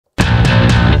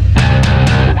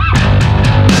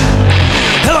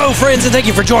friends, and thank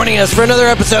you for joining us for another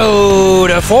episode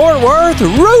of Fort Worth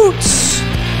Roots.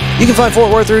 You can find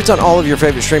Fort Worth Roots on all of your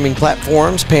favorite streaming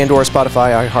platforms, Pandora,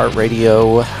 Spotify,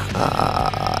 iHeartRadio,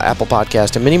 Apple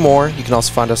Podcast, and many more. You can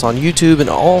also find us on YouTube and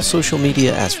all social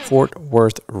media as Fort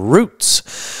Worth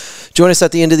Roots. Join us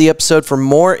at the end of the episode for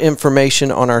more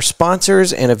information on our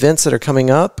sponsors and events that are coming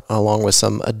up, along with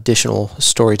some additional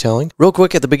storytelling. Real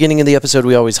quick, at the beginning of the episode,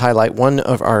 we always highlight one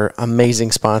of our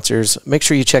amazing sponsors. Make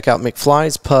sure you check out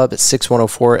McFly's Pub at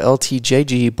 6104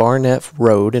 LTJG Barnett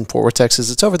Road in Fort Worth,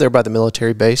 Texas. It's over there by the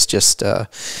military base, just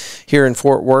here in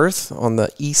Fort Worth on the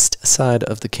east side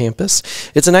of the campus.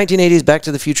 It's a 1980s Back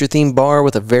to the Future themed bar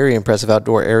with a very impressive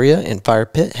outdoor area and fire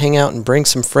pit. Hang out and bring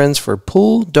some friends for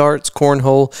pool, darts,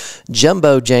 cornhole,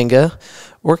 jumbo Jenga,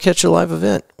 or catch a live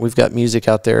event. We've got music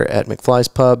out there at McFly's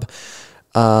Pub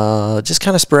just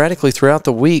kind of sporadically throughout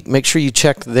the week. Make sure you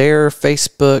check their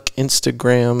Facebook,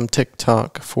 Instagram,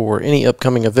 TikTok for any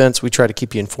upcoming events. We try to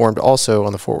keep you informed also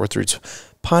on the Fort Worth Roots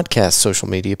podcast social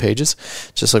media pages.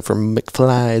 Just look for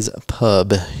McFly's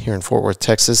Pub here in Fort Worth,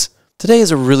 Texas. Today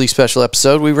is a really special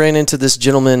episode. We ran into this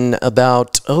gentleman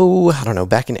about,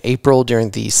 back in April during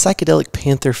the Psychedelic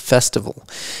Panther Festival.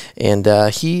 And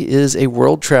he is a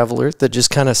world traveler that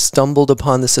just kind of stumbled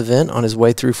upon this event on his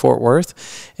way through Fort Worth.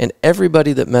 And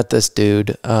everybody that met this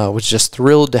dude was just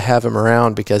thrilled to have him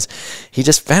around because he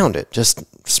just found it, just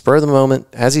spur of the moment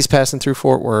as he's passing through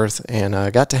Fort Worth,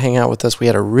 and got to hang out with us. We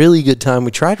had a really good time.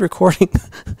 We tried recording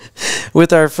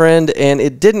with our friend, and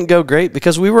it didn't go great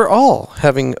because we were all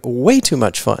having way too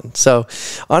much fun. So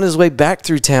on his way back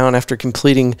through town after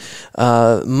completing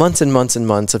months and months and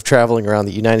months of traveling around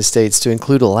the United States to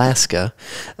include Alaska,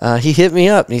 he hit me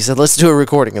up and he said, let's do a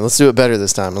recording and let's do it better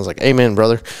this time. I was like, amen,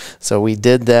 brother. So we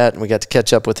did that and we got to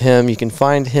catch up with him. You can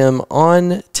find him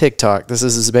on TikTok. This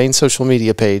is his main social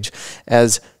media page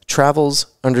as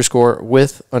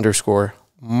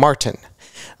travels_with_Martin.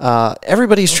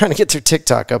 Everybody's trying to get their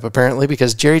TikTok up apparently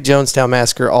because Jerry Jonestown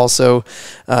Massacre also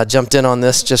jumped in on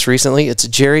this just recently. It's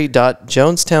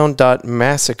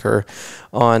jerry.jonestown.massacre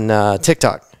on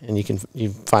TikTok. And you can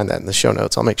find that in the show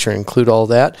notes. I'll make sure to include all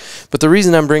that. But the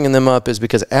reason I'm bringing them up is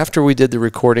because after we did the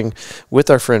recording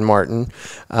with our friend Martin,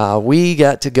 we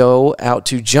got to go out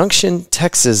to Junction,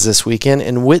 Texas this weekend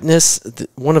and witness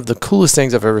one of the coolest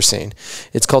things I've ever seen.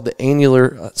 It's called the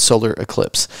annular solar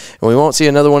eclipse. And we won't see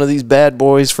another one of these bad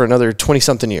boys for another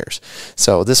 20-something years.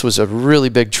 So this was a really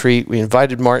big treat. We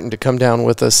invited Martin to come down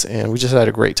with us, and we just had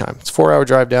a great time. It's a 4-hour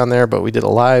drive down there, but we did a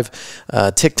live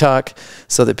TikTok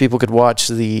so that people could watch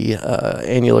the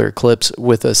annular eclipse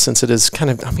with us, since it is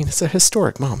it's a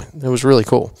historic moment. It was really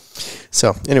cool.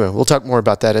 So anyway, we'll talk more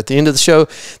about that at the end of the show.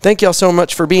 Thank y'all so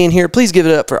much for being here. Please give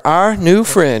it up for our new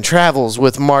friend, Travels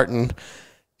with Martin.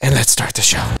 And let's start the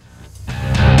show.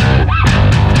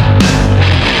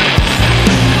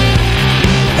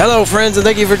 Hello, friends, and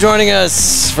thank you for joining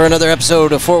us for another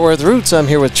episode of Fort Worth Roots. I'm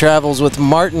here with Travels with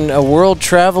Martin, a world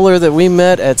traveler that we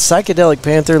met at Psychedelic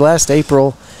Panther last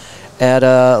April at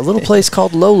a little place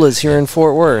called Lola's here in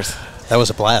Fort Worth. That was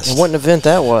a blast. And what an event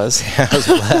that was. Yeah, that was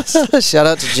a blast. Shout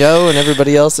out to Joe and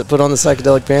everybody else that put on the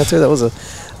Psychedelic Panther. That was a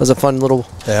fun little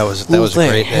That was a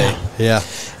great day. Yeah.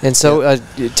 And so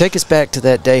take us back to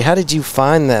that day. How did you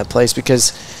find that place?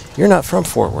 Because you're not from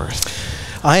Fort Worth.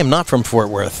 I am not from Fort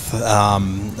Worth.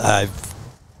 I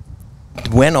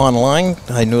went online.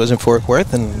 I knew it was in Fort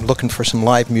Worth and looking for some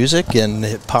live music, and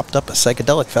it popped up a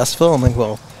psychedelic festival. I'm like,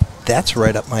 well, that's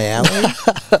right up my alley.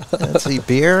 Let's see,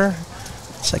 beer,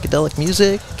 psychedelic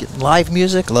music, live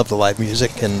music. Love the live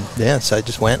music, and yeah, so I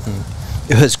just went, and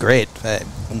it was great. A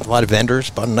lot of vendors,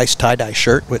 bought a nice tie-dye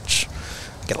shirt, which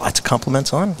I get lots of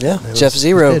compliments on. Yeah, Jeff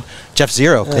Zero. Jeff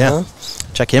Zero, yeah.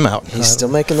 Check him out. He's still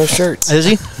making those shirts. Is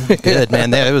he? Good,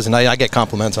 man. It was nice. I get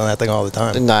compliments on that thing all the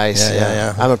time. Nice.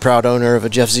 Yeah. I'm a proud owner of a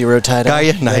Jeff Zero tie-dye. Are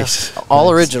you? Nice. Yeah. All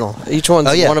original. Each one's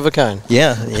one of a kind.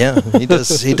 Yeah. He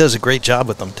does a great job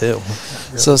with them too.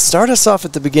 Really. So start us off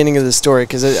at the beginning of the story,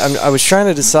 because I was trying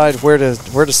to decide where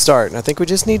to start, and I think we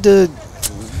just need to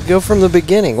go from the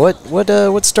beginning.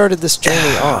 What started this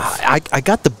journey off? I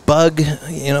got the bug.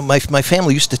 You know, my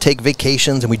family used to take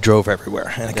vacations and we drove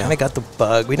everywhere, and I kind of got the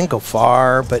bug. We didn't go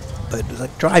far, but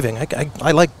like driving.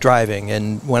 I like driving,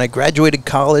 and when I graduated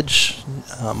college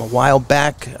a while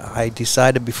back, I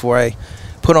decided before I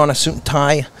put on a suit and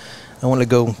tie, I wanted to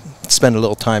go spend a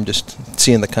little time just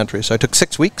seeing the country. So I took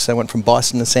 6 weeks. I went from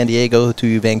Boston to San Diego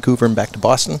to Vancouver and back to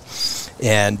Boston,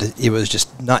 and it was just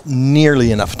not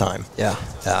nearly enough time. Yeah.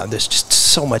 There's just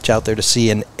so much out there to see,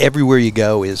 and everywhere you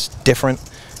go is different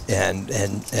and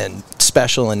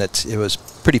special, and it was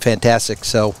pretty fantastic.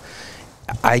 So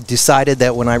I decided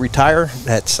that when I retire,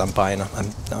 I'm buying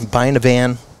a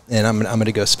van, and I'm going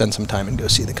to go spend some time and go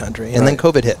see the country. And then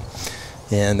COVID hit,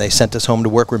 and they sent us home to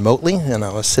work remotely, and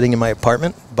I was sitting in my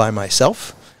apartment by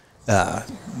myself.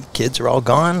 Kids are all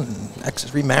gone, and ex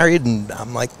is remarried, and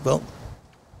I'm like, well,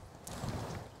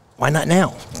 why not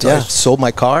now? So I sold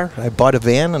my car, I bought a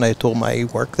van, and I told my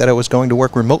work that I was going to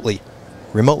work remotely.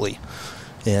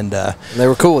 And they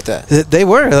were cool with that. They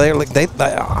were like,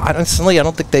 honestly, I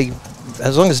don't think they,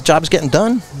 as long as the job's getting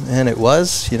done, and it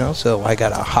was, so I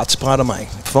got a hotspot on my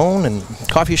phone, and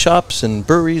coffee shops and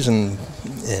breweries, and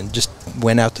just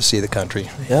went out to see the country.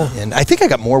 Yeah. And I think I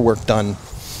got more work done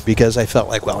because I felt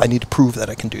like, well, I need to prove that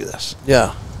I can do this.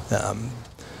 Yeah.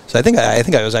 So I think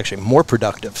I was actually more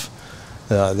productive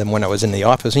than when I was in the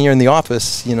office. When you're in the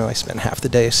office, I spend half the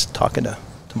day talking to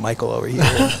Michael over here,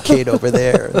 and Kate over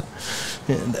there,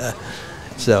 and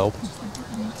so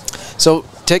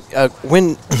take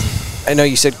when. I know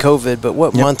you said COVID, but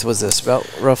what month was this? About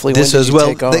roughly when did you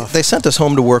take off? They sent us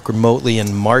home to work remotely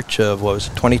in March of,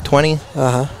 2020? And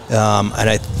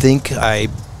I think I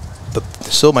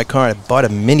sold my car and I bought a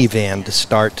minivan to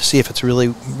start to see if it's really,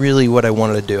 really what I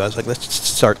wanted to do. I was like, let's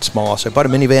start small. So I bought a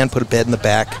minivan, put a bed in the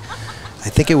back. I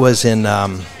think it was in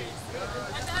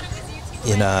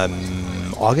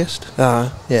August.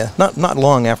 Yeah, not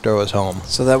long after I was home.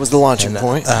 So that was the launching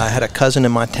point. I had a cousin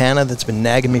in Montana that's been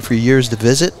nagging me for years to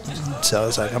visit. So I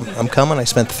was like, I'm coming. I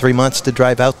spent 3 months to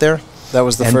drive out there. That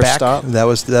was the first stop? That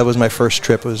was my first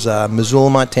trip. It was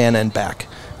Missoula, Montana, and back.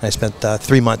 I spent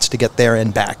 3 months to get there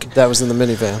and back. That was in the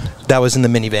minivan? That was in the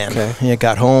minivan. Okay. I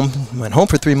got home, went home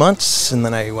for 3 months, and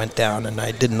then I went down and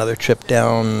I did another trip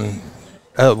down.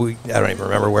 I don't even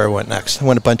remember where I went next. I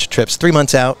went a bunch of trips. 3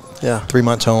 months out. Yeah. 3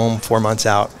 months home, 4 months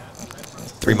out.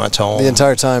 3 months home. The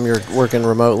entire time you're working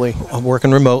remotely? I'm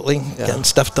working remotely, getting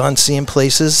stuff done, seeing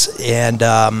places. And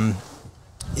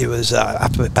it was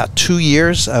after about 2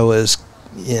 years, I was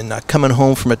coming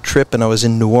home from a trip, and I was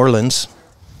in New Orleans.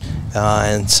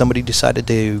 And somebody decided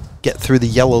to get through the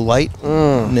yellow light,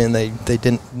 and then they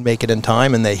didn't make it in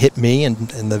time, and they hit me, and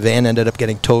the van ended up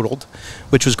getting totaled,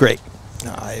 which was great.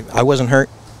 I wasn't hurt.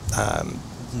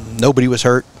 Nobody was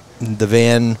hurt. The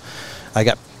van, I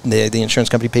got the insurance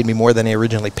company paid me more than I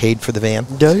originally paid for the van.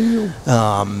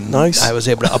 Nice. I was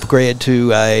able to upgrade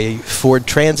to a Ford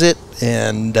Transit,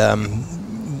 and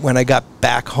when I got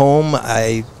back home,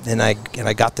 I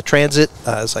got the Transit.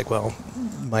 I was like, well,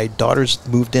 my daughter's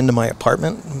moved into my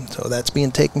apartment, so that's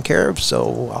being taken care of.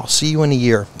 So I'll see you in a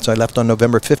year. So I left on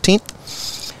November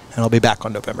 15th, and I'll be back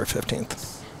on November 15th.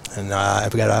 And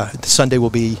I've got Sunday will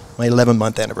be my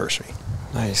 11-month anniversary.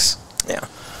 Nice. Yeah.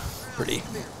 Pretty.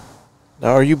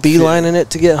 Now, are you beelining it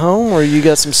to get home, or you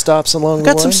got some stops along the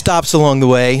way? Got some stops along the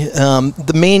way.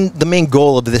 The main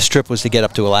goal of this trip was to get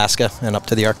up to Alaska and up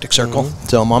to the Arctic Circle.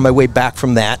 So I'm on my way back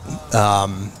from that.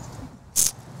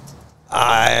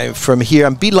 From here,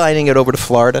 I'm beelining it over to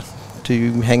Florida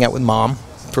to hang out with Mom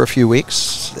for a few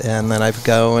weeks, and then I've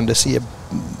going to see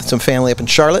some family up in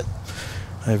Charlotte.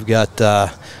 I've got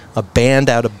a band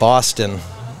out of Boston.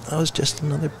 I was just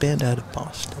another band out of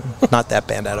Boston. Not that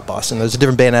band out of Boston. There's a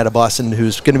different band out of Boston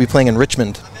who's going to be playing in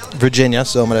Richmond, Virginia.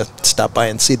 So I'm going to stop by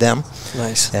and see them.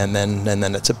 Nice. And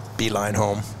then it's a beeline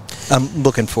home. I'm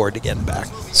looking forward to getting back.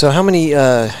 So how many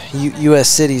U.S.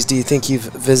 cities do you think you've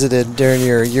visited during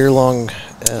your year-long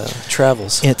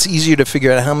travels? It's easier to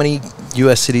figure out how many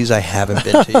U.S. cities I haven't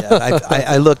been to yet.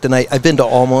 I looked, and I've been to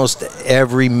almost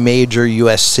every major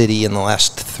U.S. city in the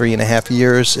last 3.5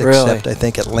 years, except I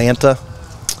think Atlanta.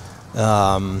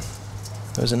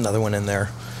 There's another one in there,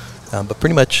 but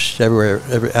pretty much everywhere.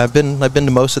 I've been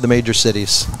to most of the major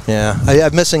cities. Yeah,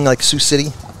 I'm missing like Sioux City,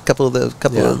 a couple of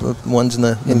the ones in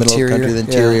the middle of the country, the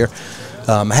interior.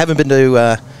 I haven't been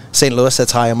to St. Louis.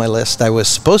 That's high on my list. I was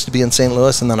supposed to be in St.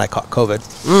 Louis, and then I caught COVID.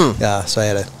 So I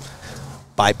had to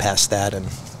bypass that and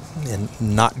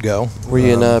not go. Were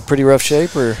you in pretty rough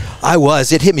shape, or? I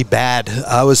was. It hit me bad.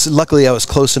 Luckily I was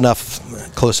close enough.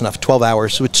 12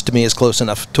 hours, which to me is close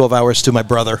enough. 12 hours to my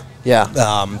brother.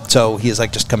 Yeah. So he was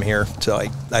like, just come here. So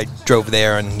I drove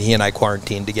there, and he and I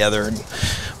quarantined together and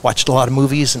watched a lot of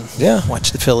movies and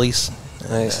watched the Phillies.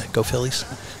 Nice. Go Phillies.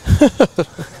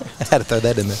 I had to throw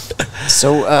that in there.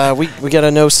 So we got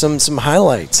to know some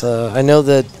highlights. I know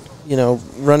that,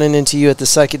 running into you at the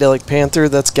Psychedelic Panther,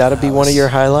 that's got to be one of your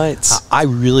highlights. I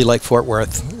really like Fort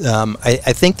Worth.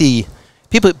 I think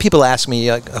People ask me,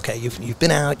 okay, you've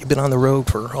been out, you've been on the road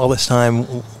for all this time.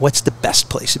 What's the best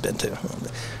place you've been to?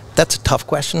 That's a tough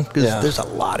question because there's a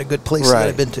lot of good places that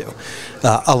I've been to.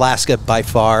 Alaska, by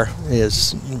far,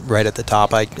 is right at the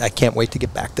top. I can't wait to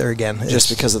get back there again. Just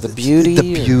because of the beauty?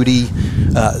 The beauty,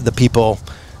 the people.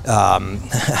 I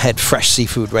had fresh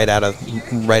seafood right out of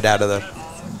the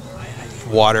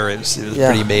water. It was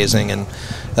pretty amazing. And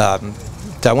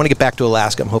I want to get back to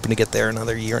Alaska. I'm hoping to get there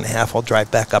another year and a half. I'll drive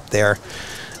back up there.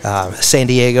 San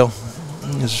Diego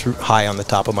is high on the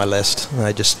top of my list.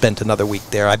 I just spent another week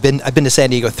there. I've been to San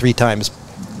Diego 3 times,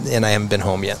 and I haven't been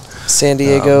home yet. San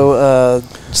Diego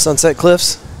Sunset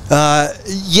Cliffs?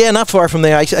 Yeah, not far from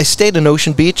there. I stayed in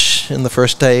Ocean Beach, and the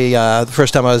first day, the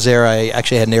first time I was there, I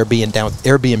actually had an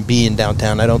Airbnb in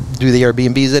downtown. I don't do the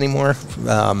Airbnbs anymore,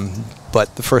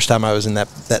 but the first time I was in that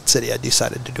city, I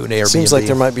decided to do an Airbnb. Seems like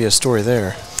there might be a story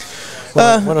there.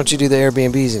 Why don't you do the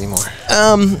Airbnbs anymore?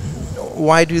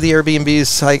 Why do the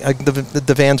Airbnbs?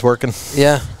 The van's working.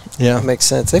 Yeah. That makes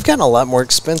sense. They've gotten a lot more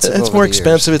expensive. It's more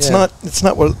expensive. It's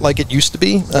not what like it used to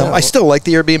be. I still like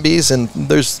the Airbnbs, and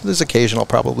there's occasion I'll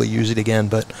probably use it again.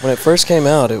 But when it first came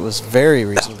out, it was very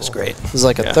reasonable. It was great. It was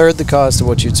like a third the cost of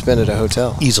what you'd spend at a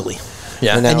hotel. Easily.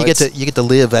 Yeah, and you get to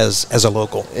live as a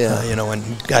local. Yeah, and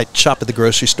I shop at the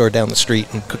grocery store down the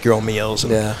street and cook your own meals.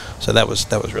 And so that was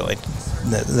really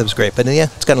that was great. But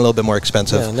it's gotten a little bit more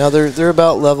expensive. Yeah, now they're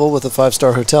about level with a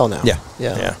 5-star hotel now.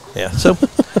 Yeah. So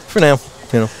for now,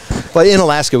 But in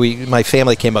Alaska, my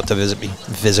family came up to visit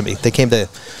me. They came to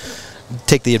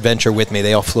take the adventure with me.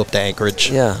 They all flew up to Anchorage.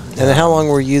 Yeah. And how long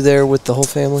were you there with the whole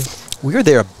family? We were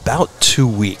there about 2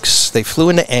 weeks. They flew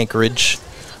into Anchorage.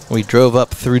 We drove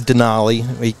up through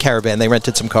Denali. We caravan. They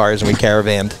rented some cars, and we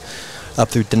caravanned up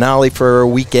through Denali for a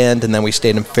weekend, and then we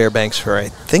stayed in Fairbanks for, I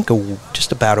think,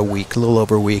 just about a week, a little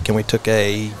over a week, and we took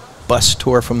a bus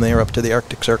tour from there up to the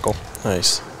Arctic Circle.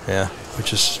 Nice. Yeah,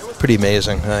 which is pretty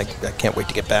amazing. I can't wait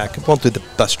to get back. I won't do the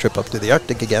bus trip up to the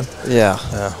Arctic again. Yeah.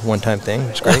 One-time thing.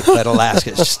 It's great. But Alaska,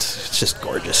 it's just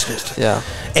gorgeous.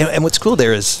 And what's cool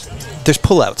there is there's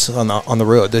pullouts on the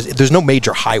road. There's no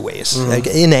major highways. Like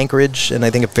in Anchorage, and I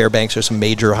think at Fairbanks there's some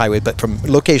major highways, but from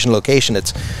location to location,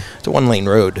 it's a 1-lane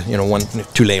road.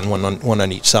 2-lane, one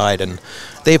on each side, and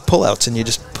they have pullouts, and you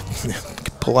just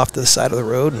pull off to the side of the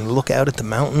road and look out at the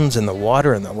mountains and the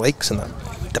water and the lakes and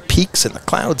the peaks and the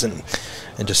clouds and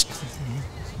just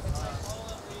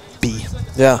be.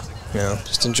 Yeah.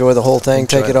 Just enjoy the whole thing,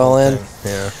 take it all in.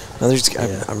 Yeah. Now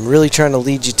I'm really trying to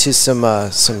lead you to some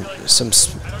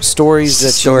stories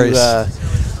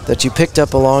that you picked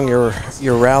up along your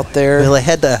route there. Well, I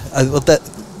had to.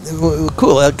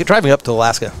 Cool. Driving up to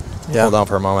Alaska. Yeah. Hold on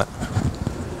for a moment.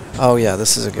 Oh yeah,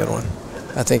 this is a good one.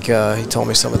 I think he told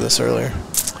me some of this earlier.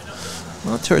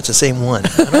 Well, I'm sure it's the same one.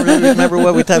 I don't really remember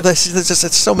what we talked about.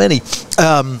 It's so many.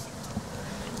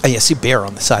 I see bear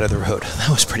on the side of the road. That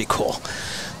was pretty cool.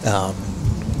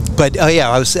 But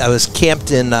I was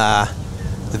camped in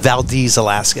Valdez,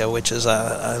 Alaska, which is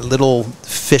a little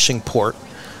fishing port.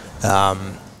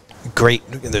 Great.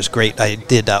 I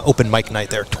did open mic night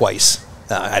there twice.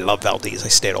 I love Valdez. I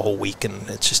stayed a whole week, and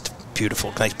it's just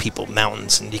beautiful, nice people,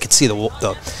 mountains, and you can see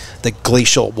the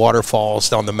glacial waterfalls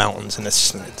down the mountains, and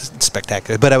it's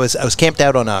spectacular. But I was camped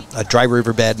out on a dry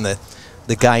riverbed, and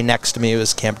the guy next to me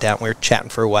was camped out, and we were chatting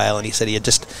for a while, and he said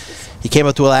he came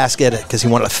up to Alaska because he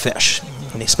wanted to fish,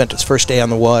 and he spent his first day on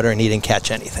the water, and he didn't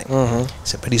catch anything. He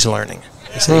said, but he's learning.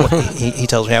 He said, he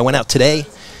tells me, I went out today,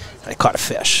 and I caught a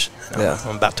fish.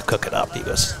 I'm about to cook it up. He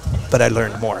goes, but I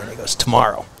learned more. And he goes,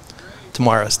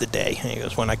 tomorrow's the day. And he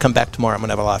goes, when I come back tomorrow, I'm going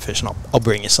to have a lot of fish, and I'll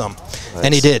bring you some. Nice.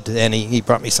 And he did. And he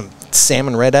brought me some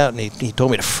salmon red out, and he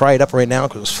told me to fry it up right now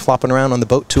because it was flopping around on the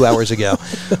boat 2 hours ago.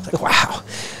 Like, wow.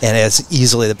 And it's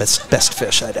easily the best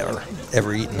fish I'd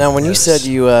ever eaten. Now, when you said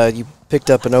you picked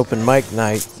up an open mic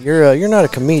night, you're not a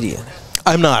comedian.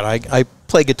 I'm not. I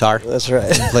play guitar. That's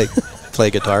right. Play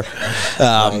guitar.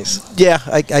 Nice. Yeah,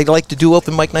 I like to do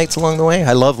open mic nights along the way.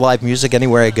 I love live music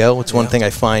anywhere I go. It's one thing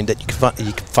I find that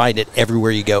you can find it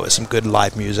everywhere you go is some good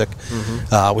live music,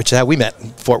 which is how we met in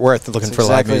Fort Worth looking for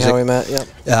live music.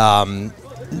 Exactly how we met,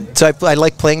 yep. So I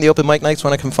like playing the open mic nights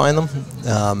when I can find them.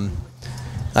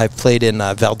 I played in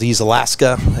Valdez,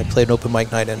 Alaska. I played an open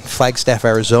mic night in Flagstaff,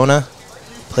 Arizona.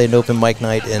 Played an open mic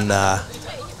night in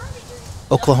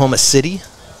Oklahoma City.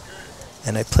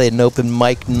 And I played an open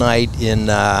mic night in,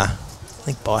 I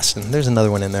think, Boston. There's another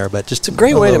one in there, but just it's a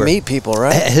great way to meet people,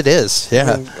 right? It is,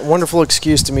 yeah. I mean, a wonderful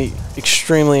excuse to meet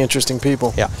extremely interesting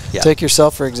people. Yeah. Take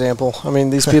yourself, for example. I mean,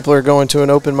 these people are going to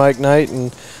an open mic night,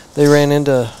 and they ran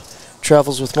into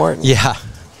Travels with Martin. Yeah.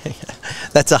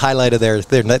 That's a highlight of their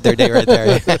day right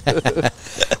there.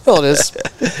 Well, it is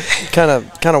kind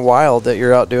of wild that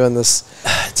you're out doing this.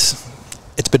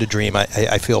 It's been a dream.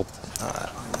 I feel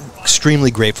extremely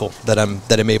grateful that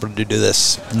I'm able to do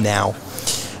this now.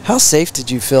 How safe did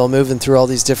you feel moving through all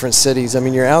these different cities? I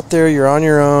mean, you're out there, you're on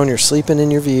your own, you're sleeping in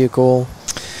your vehicle.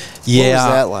 Yeah. What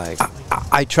was that like?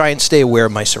 I try and stay aware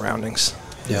of my surroundings.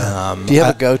 Yeah. Do you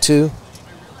have a go-to?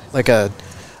 Like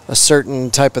a certain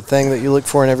type of thing that you look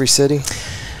for in every city?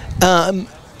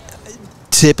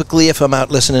 Typically, if I'm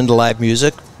out listening to live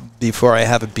music, before I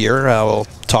have a beer, I will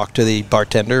talk to the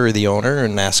bartender or the owner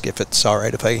and ask if it's all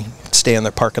right if I stay in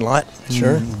their parking lot.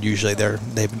 Sure. Usually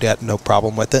they've got no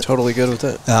problem with it. Totally good with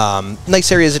it.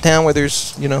 Nice areas of town where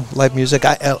there's live music.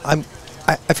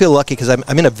 I feel lucky because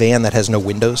I'm in a van that has no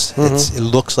windows. Mm-hmm. It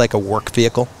looks like a work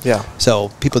vehicle. Yeah. So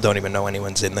people don't even know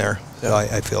anyone's in there. So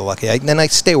I feel lucky. And I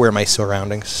stay aware of my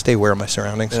surroundings.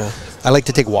 Yeah. I like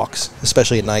to take walks,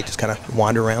 especially at night, just kind of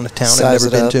wander around the town I've never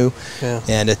been to. Yeah.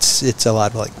 And it's a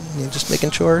lot of like just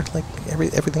making sure like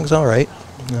everything's all right.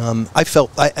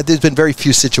 There's been very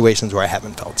few situations where I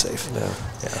haven't felt safe. Yeah.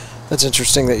 That's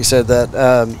interesting that you said that.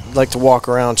 Like to walk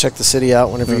around, check the city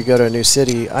out whenever you go to a new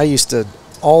city. I used to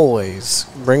always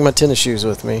bring my tennis shoes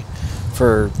with me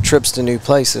for trips to new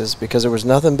places because there was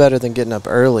nothing better than getting up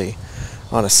early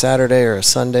on a Saturday or a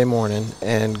Sunday morning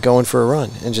and going for a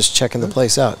run and just checking the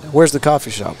place out. Where's the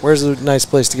coffee shop? Where's a nice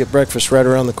place to get breakfast right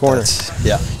around the corner?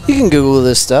 You can Google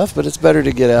this stuff, but it's better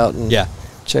to get out and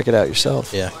check it out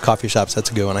yourself. Yeah, coffee shops,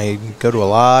 that's a good one. I go to a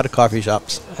lot of coffee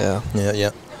shops. Yeah.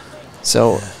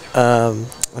 So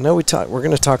I know we're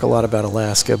going to talk a lot about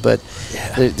Alaska, but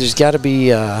there's got to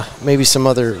be maybe some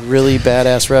other really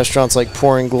badass restaurants like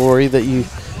Pouring Glory that you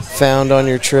found on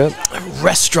your trip.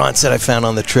 Restaurants that I found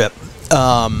on the trip.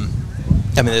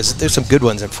 There's some good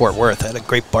ones in Fort Worth. I had a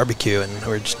great barbecue, and we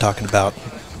were just talking about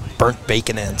burnt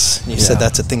bacon ends. And you said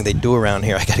that's a thing they do around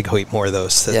here. I got to go eat more of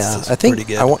those. That's I think pretty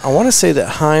good. I want to say that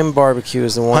Heim Barbecue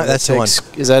is the one. That's the one.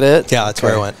 Is that it? Yeah, that's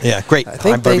where I went. Yeah, great. I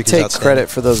think they take credit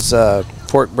for those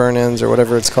pork burn-ins or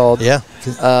whatever it's called. Yeah.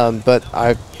 But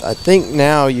I think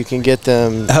now you can get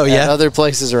them at other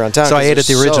places around town. So I ate at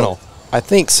the original. I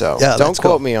think so. Yeah, don't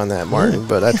quote me on that, Martin,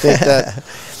 but I think that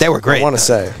they were great. I want to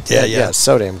say. Yeah,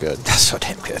 so damn good. So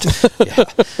damn good.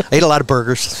 I ate a lot of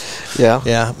burgers. Yeah.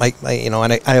 Yeah.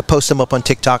 And I post them up on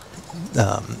TikTok,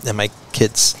 and my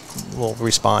kids will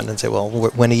respond and say, "Well,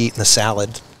 when are you eating the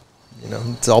salad?"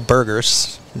 It's all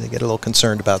burgers. They get a little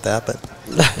concerned about that, but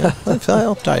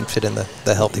I'll try and fit in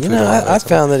the healthy food. I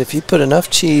found that if you put enough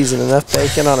cheese and enough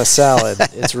bacon on a salad,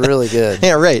 it's really good.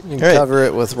 Yeah, right. You can cover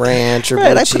it with ranch or blue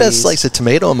cheese. I put a slice of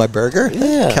tomato on my burger.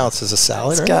 Yeah. It counts as a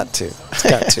salad. It's got to.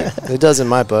 It does in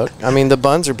my book. I mean, the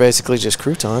buns are basically just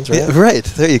croutons, right? Yeah, right.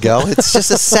 There you go. It's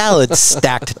just a salad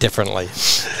stacked differently.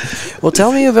 Well,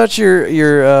 tell me about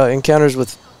your encounters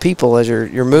with people as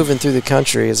you're moving through the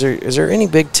country. Is there any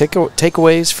big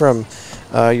takeaways from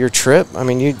your trip? I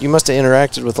mean, you must have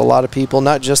interacted with a lot of people,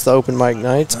 not just the open mic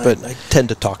nights, but I tend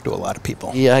to talk to a lot of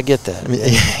people. Yeah, I get that.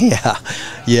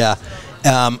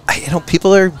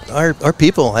 People are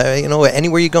people.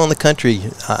 Anywhere you go in the country,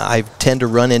 I tend to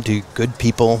run into good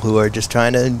people who are just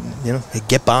trying to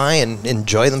get by and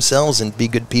enjoy themselves and be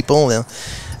good people.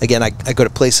 Again, I go to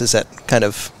places that kind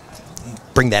of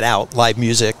bring that out, live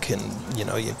music, and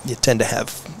you tend to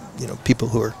have people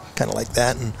who are kind of like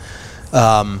that. And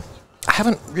I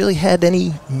haven't really had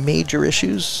any major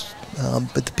issues,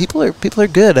 but the people are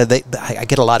good. I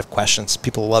get a lot of questions.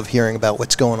 People love hearing about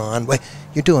what's going on. Wait,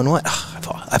 you're doing what?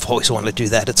 Oh, I've always wanted to do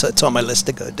that. It's on my list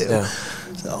to go do. Yeah.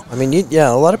 So I mean,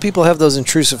 a lot of people have those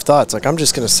intrusive thoughts. Like, I'm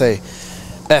just going to say,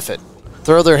 F it,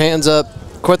 throw their hands up,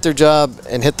 quit their job,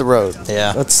 and hit the road.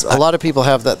 Yeah, that's a lot of people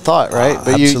have that thought, right?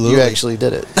 But you actually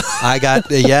did it. I got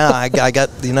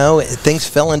things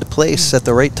fell into place at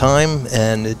the right time,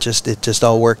 and it just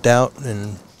all worked out.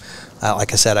 And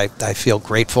like I said, I feel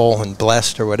grateful and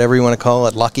blessed, or whatever you want to call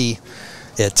it, lucky.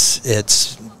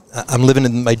 I'm living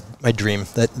in my dream.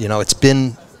 That it's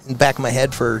been in the back of my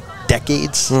head for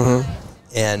decades,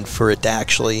 and for it to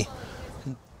actually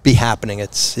be happening,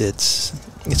 it's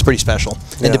pretty special.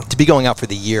 And to be going out for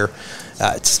the year,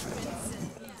 it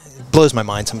blows my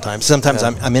mind sometimes. Sometimes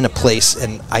I'm in a place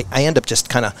and I end up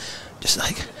just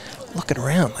like looking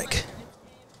around like,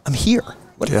 I'm here.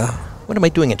 What am I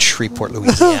doing in Shreveport,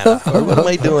 Louisiana? Or what am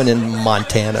I doing in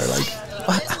Montana? Like,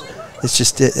 what? It's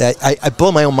just I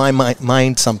blow my own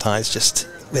mind sometimes. Just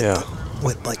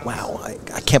with like, wow,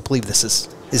 I can't believe this is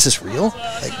this real?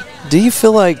 Like, do you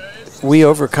feel like we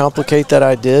overcomplicate that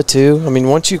idea too? I mean,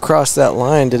 once you cross that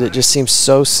line, did it just seem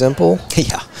so simple?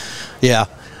 Yeah.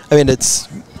 I mean,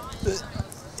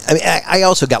 I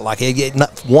also got lucky.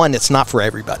 It's not for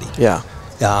everybody. Yeah.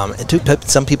 And two,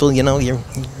 some people, you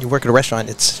work at a restaurant,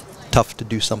 it's tough to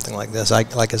do something like this.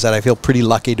 Like I said, I feel pretty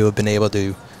lucky to have been able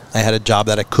to. I had a job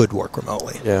that I could work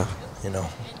remotely. Yeah.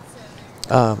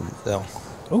 So.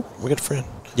 Oh, we got a friend.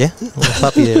 Yeah, a little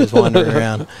puppy that was wandering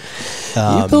around.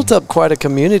 You built up quite a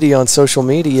community on social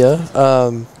media.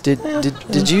 Do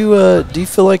you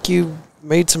feel like you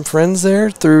made some friends there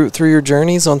through your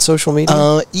journeys on social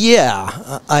media?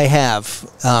 Yeah, I have.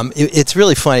 It's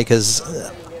really funny because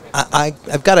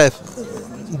I've got a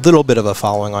little bit of a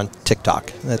following on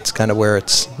TikTok. That's kind of where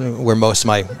most of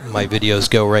my videos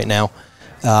go right now.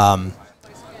 And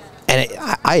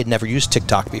I had never used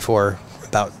TikTok before.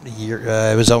 About a year,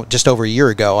 it was just over a year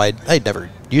ago. I'd never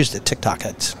used it. TikTok.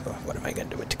 What am I going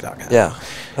to do with TikTok? Yeah,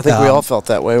 I think we all felt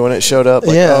that way when it showed up.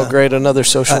 Like, oh, great, another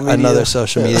social media. Another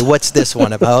social media. What's this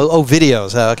one about? Oh,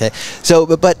 videos. Oh, okay. So,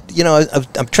 but you know,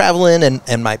 I'm traveling,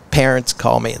 and my parents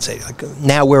call me and say, like,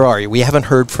 now where are you? We haven't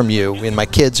heard from you. And my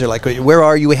kids are like, where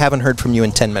are you? We haven't heard from you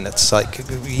in 10 minutes. Like,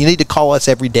 you need to call us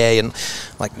every day. And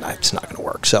I'm like, no, it's not going to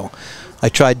work. So I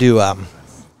tried to.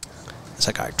 It's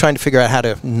like I'm trying to figure out how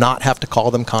to not have to call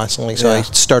them constantly. So I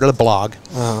started a blog,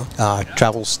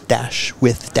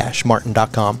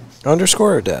 travels-with-martin.com.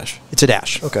 Underscore or dash? It's a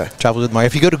dash. Okay. Travels with Martin.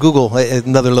 If you go to Google,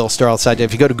 another little story outside.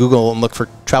 If you go to Google and look for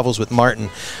Travels with Martin,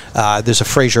 there's a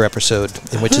Frasier episode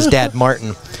in which his dad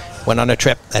Martin went on a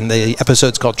trip, and the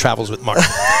episode's called Travels with Martin.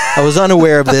 I was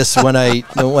unaware of this when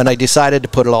I decided to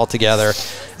put it all together,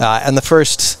 and the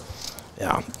first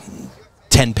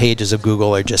 10 pages of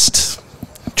Google are just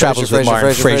Travels with Martin,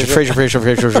 Frasier,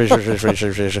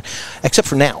 except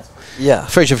for now. Yeah.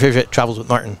 Frasier, Travels with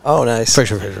Martin. Oh, nice.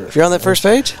 Frasier. If you're on that first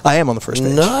page? I am on the first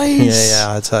page. Nice.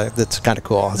 Yeah, that's kind of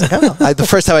cool. I was like, oh. The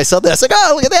first time I saw that, I was like,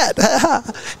 oh, look at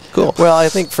that. Cool. Well, I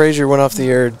think Frasier went off the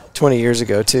air 20 years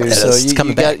ago, too. Yeah, so you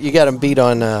got him beat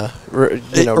on, right,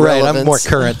 relevance. I'm more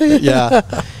current. Yeah.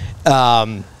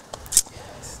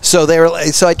 So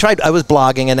I was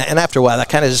blogging, and after a while, that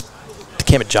kind of just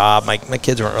became a job. My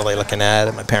kids weren't really looking at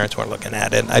it. My parents weren't looking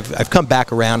at it. I've come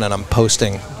back around, and I'm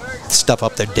posting stuff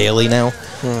up there daily now.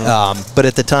 But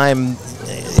at the time,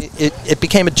 it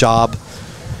became a job.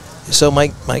 So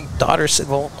my daughter said,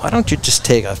 well, why don't you just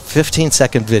take a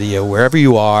 15-second video wherever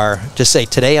you are, just say,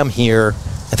 today I'm here,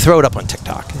 and throw it up on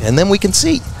TikTok. And then we can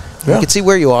see. Yeah. We can see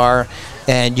where you are,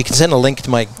 and you can send a link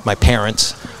to my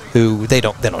parents, who they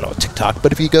don't know TikTok.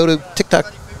 But if you go to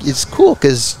TikTok, it's cool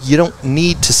because you don't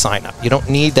need to sign up. You don't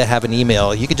need to have an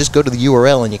email. You can just go to the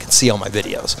URL and you can see all my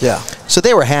videos. Yeah. So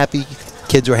they were happy.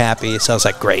 Kids were happy. So I was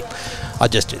like, great. I'll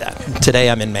just do that.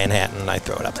 Today I'm in Manhattan and I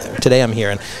throw it up there. Today I'm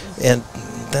here. And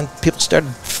then people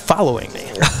started following me.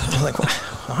 I'm like, well,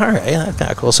 all right, that's kind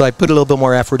of cool. So I put a little bit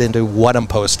more effort into what I'm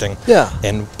posting. Yeah.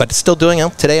 But still doing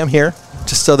it. Today I'm here.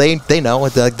 Just so they know.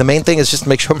 The main thing is just to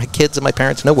make sure my kids and my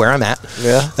parents know where I'm at.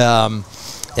 Yeah.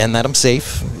 And that I'm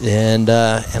safe, and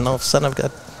all of a sudden I've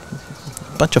got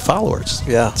a bunch of followers.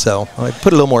 Yeah. So I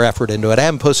put a little more effort into it. I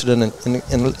haven't posted in a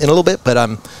little bit, but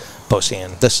I'm posting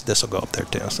in. This will go up there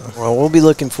too. So. Well, we'll be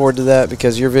looking forward to that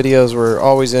because your videos were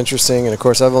always interesting, and of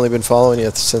course I've only been following you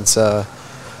since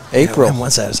April. When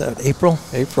was that? Is that April?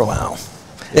 April. Wow.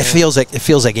 Yeah. It feels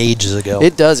like ages ago.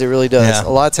 It does. It really does. Yeah.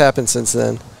 A lot's happened since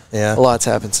then. Yeah. A lot's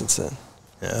happened since then.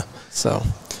 Yeah. So.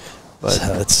 But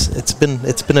it's been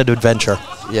an adventure.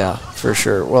 Yeah, for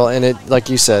sure. Well, and it,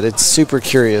 like you said, it's super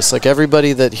curious. Like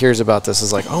everybody that hears about this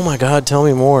is like, "Oh my God, tell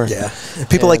me more." Yeah, and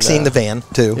people like seeing the van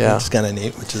too. Yeah, it's kind of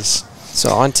neat. Which is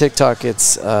so on TikTok,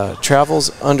 it's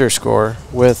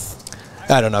travels_with.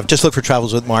 I don't know. Just look for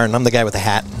Travels with Martin. I'm the guy with the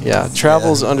hat. Yeah,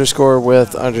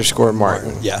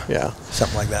 travels_with_Martin. Yeah, yeah,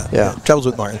 something like that. Yeah, Travels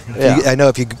with Martin. Yeah. I know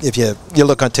if you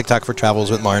look on TikTok for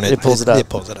Travels with Martin, it pulls it up. It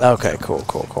pulls it up. Okay, cool.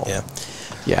 Yeah.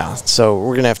 Yeah, so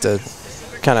we're going to have to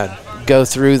kind of go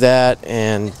through that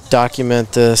and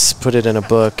document this, put it in a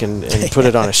book, and put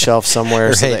it on a shelf somewhere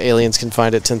right. so the aliens can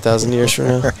find it 10,000 years from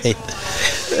now. Right.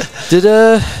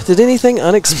 Did anything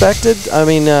unexpected? I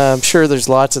mean, I'm sure there's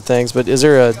lots of things, but is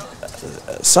there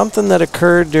something that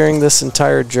occurred during this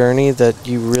entire journey that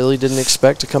you really didn't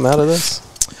expect to come out of this?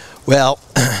 Well,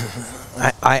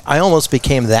 I almost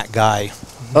became that guy.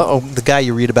 Uh-oh. The guy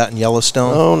you read about in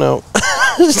Yellowstone. Oh, no.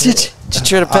 Did you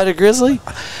try to pet a grizzly?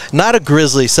 Not a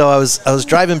grizzly. So I was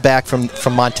driving back from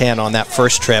Montana on that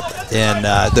first trip, and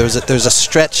there's a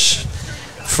stretch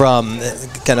from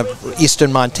kind of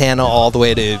eastern Montana all the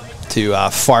way to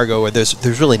Fargo, where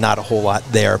there's really not a whole lot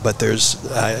there, but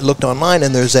I looked online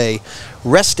and there's a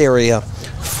rest area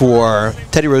for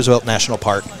Teddy Roosevelt National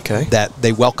Park. Okay. That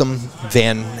they welcome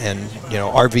van and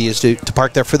RVs to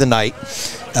park there for the night.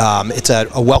 It's a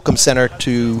welcome center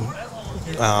to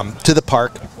the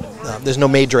park. There's no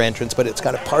major entrance, but it's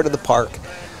got a part of the park,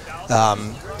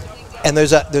 and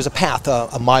there's a path,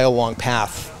 a mile-long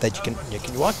path that you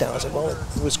can walk down. I was like, well,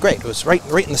 it was great. It was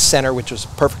right in the center, which was a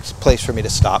perfect place for me to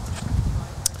stop.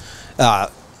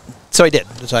 So I did.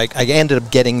 So I ended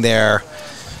up getting there.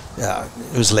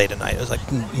 It was late at night. It was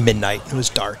like midnight. It was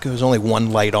dark. There was only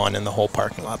one light on in the whole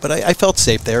parking lot, but I felt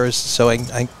safe there, so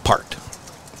I parked.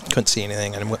 couldn't see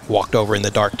anything, and I walked over in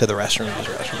the dark to the restroom.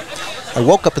 I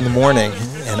woke up in the morning,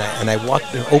 and I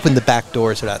opened the back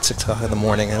doors about 6 o'clock in the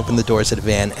morning. I opened the doors of the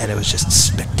van, and it was just a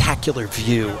spectacular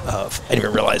view of, I didn't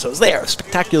even realize I was there, a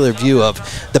spectacular view of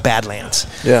the Badlands.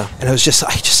 Yeah. And I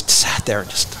just sat there and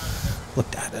just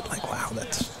looked at it like, wow,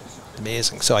 that's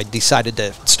amazing. So I decided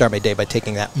to start my day by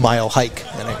taking that mile hike,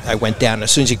 and I went down. And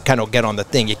as soon as you kind of get on the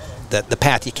thing, the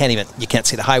path, you can't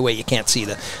see the highway, you can't see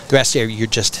the rest of it. You're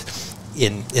just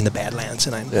in the Badlands,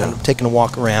 and I'm taking a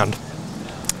walk around,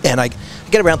 and I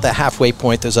get around the halfway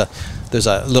point. There's a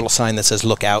little sign that says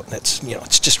 "Look out," and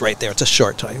it's just right there. It's a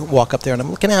short. So I walk up there, and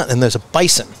I'm looking out, and there's a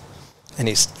bison, and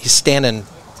he's standing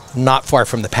not far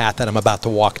from the path that I'm about to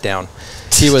walk down.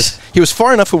 He was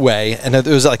far enough away, and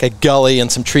there was like a gully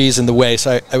and some trees in the way.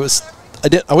 So I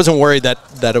wasn't worried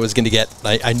that I was going to get.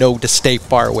 I know to stay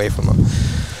far away from him.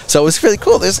 So it was really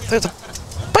cool. There's a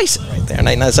bison right there,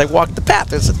 and as I walked the path,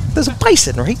 there's a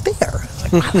bison right there. It's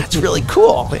like, wow, that's really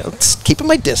cool. Keeping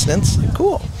my distance,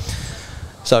 cool.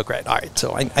 So great. All right.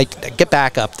 So I get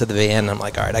back up to the van. And I'm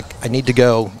like, all right, I need to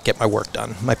go get my work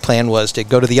done. My plan was to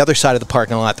go to the other side of the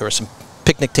parking lot. There were some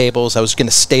picnic tables. I was going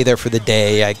to stay there for the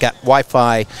day. I got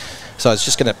Wi-Fi, so I was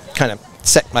just going to kind of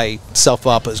set myself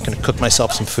up. I was going to cook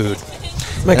myself some food.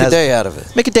 Make a day out of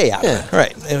it. Make a day out of it.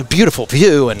 Right. And a beautiful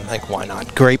view, and like, why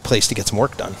not? Great place to get some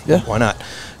work done. Yeah. Why not?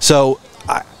 So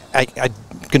I'm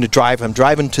going to drive. I'm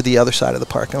driving to the other side of the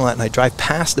parking lot, and I drive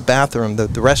past the bathroom, the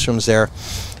restrooms there,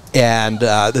 and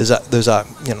there's a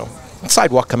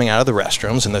sidewalk coming out of the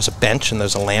restrooms, and there's a bench, and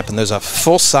there's a lamp, and there's a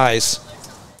full-size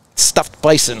stuffed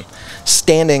bison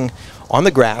standing on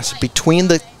the grass between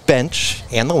the bench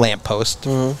and the lamppost,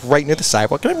 right near the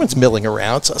sidewalk, and everyone's milling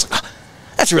around. So I was like, oh,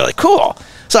 that's really cool.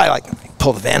 So I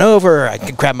pull the van over. I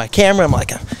can grab my camera. I'm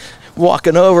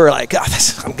walking over, I'm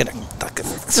gonna.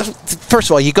 First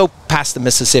of all, you go past the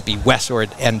Mississippi westward,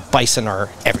 and bison are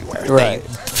everywhere. Right.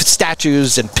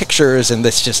 Statues and pictures, and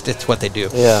it's what they do.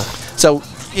 Yeah. So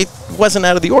it wasn't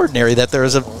out of the ordinary that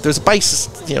there's a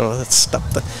bison,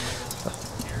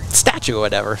 statue or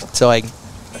whatever. So I'm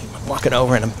walking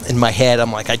over, and in my head,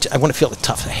 I'm like, I want to feel the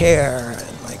tuft of hair,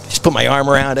 and just put my arm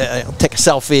around it, I'll take a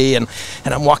selfie, and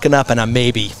I'm walking up, and I'm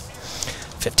maybe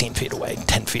 15 feet away,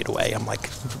 10 feet away. I'm like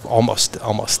almost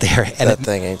there. And that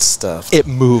thing ain't stuffed. It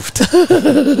moved.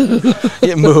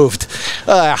 It moved.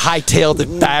 I hightailed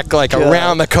it back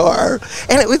around the car,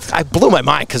 and I blew my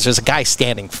mind because there's a guy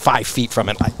standing 5 feet from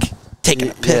it, taking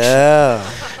a picture.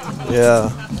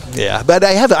 Yeah. But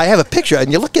I have a picture,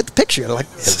 and you look at the picture, it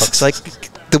looks like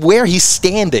where he's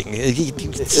standing.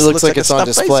 It looks like it's on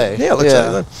display. Yeah, it looks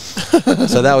like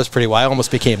so that was pretty wild. I almost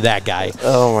became that guy.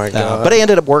 Oh my god! But I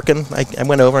ended up working. I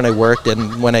went over and I worked,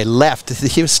 and when I left,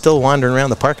 he was still wandering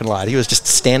around the parking lot. He was just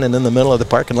standing in the middle of the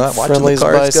parking lot, watching the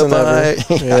cars go by.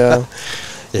 Yeah.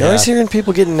 You're always hearing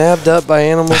people getting nabbed up by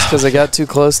animals because they got too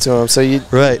close to them. So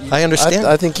right. I understand.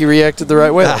 I think you reacted the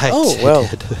right way.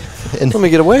 Let me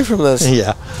get away from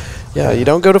this. Yeah, you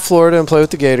don't go to Florida and play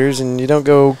with the gators, and you don't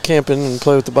go camping and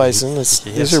play with the bison.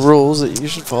 These are rules that you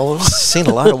should follow. I've seen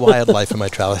a lot of wildlife in my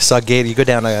travels. I saw gator. You go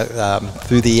down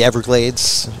through the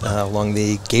Everglades along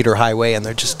the Gator Highway, and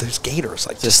there's gators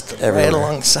just everywhere. Right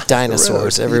alongside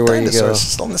dinosaurs the road. everywhere you go.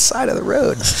 Just on the side of the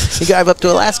road. You drive up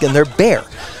to Alaska, and they're bear.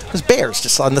 There's bears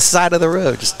just on the side of the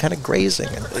road, just kind of grazing.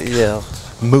 And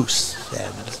moose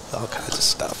and all kinds of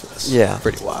stuff. It's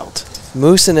pretty wild.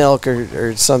 Moose and elk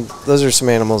those are some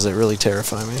animals that really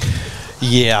terrify me.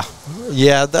 Yeah.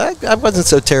 I wasn't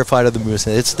so terrified of the moose.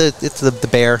 It's the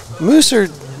bear. Moose are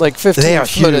like 15 they are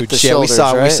foot huge. at the shoulders,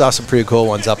 we saw some pretty cool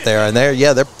ones up there, and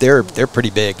they're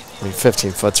pretty big. I mean,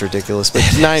 15 foot's ridiculous, but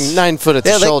 9 foot at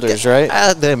the shoulders, right?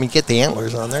 Get the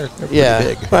antlers on there. They're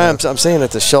pretty big. Well, I'm saying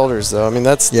at the shoulders though. I mean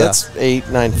that's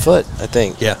 8-9 foot, I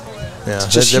think. Yeah. It's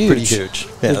just they're pretty huge.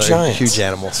 Yeah, they're giants. Huge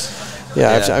animals.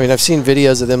 Yeah. I've seen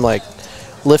videos of them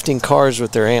lifting cars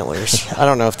with their antlers. I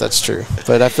don't know if that's true,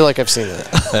 but I feel like I've seen it.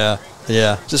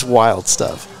 Yeah. Just wild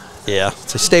stuff. Yeah.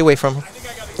 So stay away from them.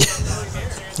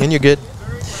 And you're good.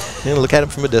 Look at them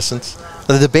from a distance.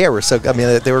 The bear was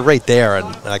they were right there,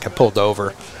 and I pulled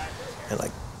over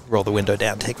and roll the window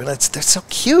down, take them. They're so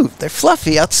cute. They're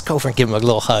fluffy. I'll just go over and give them a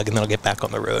little hug, and then I'll get back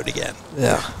on the road again.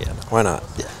 Yeah. Why not?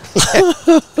 Yeah.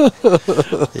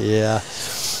 Yeah.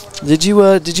 Did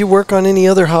you work on any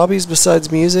other hobbies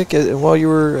besides music while you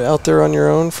were out there on your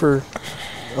own for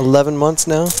 11 months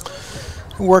now?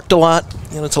 Worked a lot.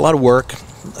 It's a lot of work.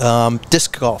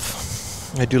 Disc golf.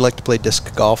 I do like to play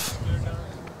disc golf,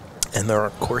 and there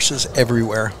are courses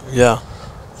everywhere. Yeah.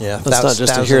 That's not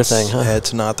just a here thing, huh?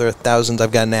 It's not. There are thousands.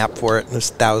 I've got an app for it. There's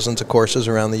thousands of courses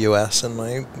around the U.S., and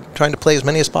I'm trying to play as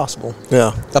many as possible.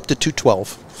 Yeah. Up to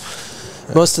 212.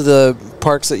 Most of the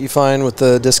parks that you find with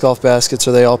the disc golf baskets,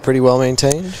 are they all pretty well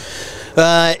maintained?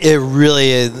 It really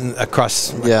is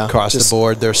across the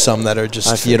board. There's some that are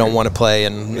just you don't want to play,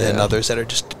 and others that are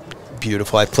just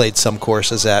beautiful. I played some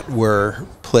courses that were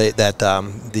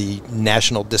the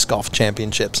National Disc Golf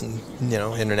Championships and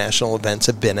international events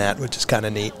have been at, which is kind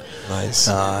of neat. Nice.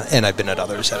 And I've been at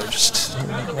others that are just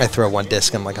I throw one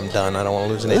disc and I'm done. I don't want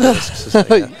to lose any discs.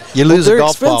 Like, you lose a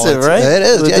golf ball, right? It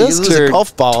is. You lose a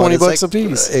golf ball. $20 a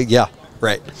piece. Yeah.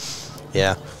 Right.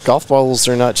 Yeah. Golf balls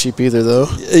are not cheap either, though.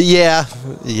 Yeah.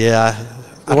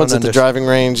 The ones at the driving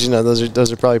range,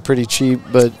 those are probably pretty cheap,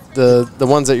 but the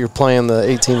ones that you're playing the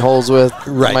 18 holes with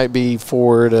might be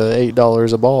 $4 to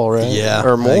 $8 a ball, right? Yeah,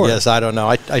 or more. Yes, I don't know.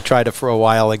 I tried it for a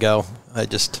while ago. I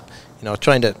just,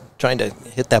 trying to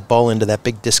hit that ball into that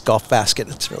big disc golf basket.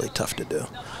 It's really tough to do.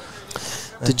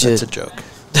 That's a joke.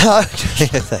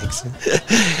 Thanks.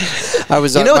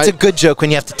 It's a good joke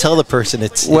when you have to tell the person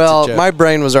it's a joke. My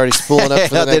brain was already spooling up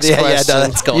for the next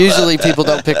question. Usually people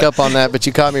don't pick up on that, but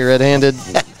you caught me red-handed.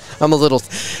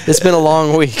 It's been a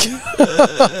long week.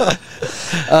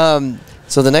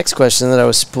 So the next question that I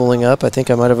was spooling up, I think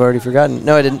I might have already forgotten.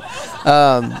 No, I didn't.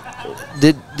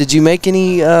 Did you make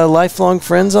any lifelong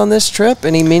friends on this trip?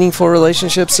 Any meaningful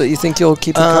relationships that you think you'll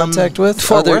keep in contact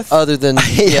with? Other than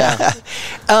there's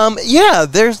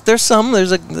some.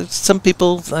 There's some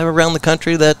people around the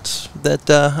country that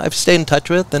I've stayed in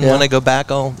touch with, and when I go back,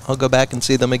 I'll go back and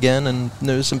see them again. And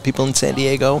there's some people in San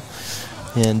Diego.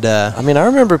 And I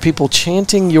remember people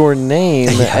chanting your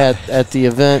name at the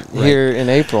event here in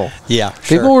April. Yeah,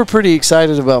 people were pretty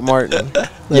excited about Martin.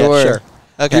 They were. Sure.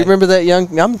 Okay. Do you remember that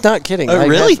young? I'm not kidding. Oh,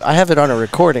 really? I have it on a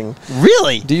recording.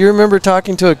 Really? Do you remember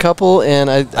talking to a couple?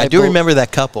 And I do remember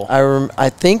that couple. I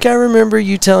think I remember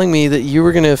you telling me that you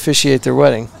were going to officiate their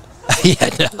wedding. Yeah,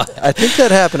 no. I think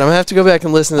that happened. I'm going to have to go back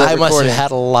and listen to that recording. I must have had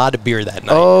a lot of beer that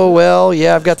night. Oh, well,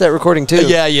 yeah, I've got that recording too.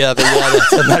 Yeah, as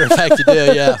a matter of fact, you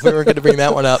do, yeah. We were going to bring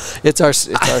that one up. It's our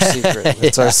secret.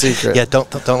 It's our secret. Yeah,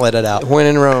 don't let it out. When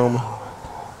in Rome.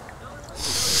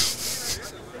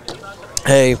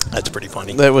 Hey, that's pretty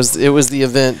funny. It was the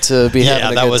event to be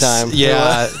having a good time.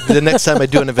 Yeah, the next time I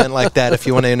do an event like that, if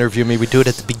you want to interview me, we do it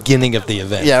at the beginning of the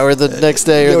event. Yeah, or the next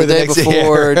day or the day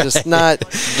before, just not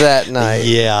that night.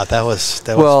 Yeah, that was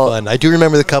fun. I do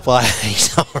remember the couple. I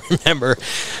don't remember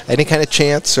any kind of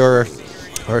chance or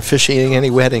officiating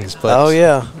any weddings. But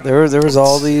there was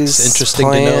all these interesting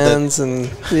plans to know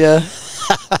that. And yeah,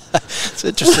 it's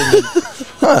interesting.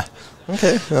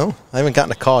 Okay, no, I haven't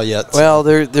gotten a call yet. So. Well,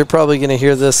 they're probably going to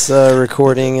hear this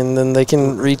recording, and then they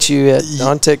can reach you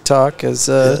on TikTok as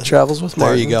Travels with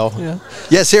Martin. There you go.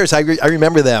 Yeah, seriously, I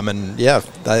remember them, and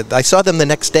I saw them the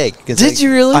next day. Did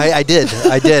you really? I did.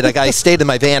 I stayed in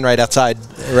my van right outside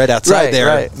there.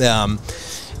 Right.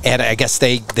 And I guess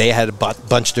they had a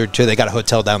bunch there too. They got a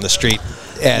hotel down the street.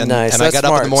 And, nice. And I got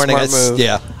up in the morning. Move.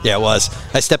 Yeah, it was.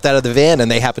 I stepped out of the van,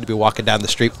 and they happened to be walking down the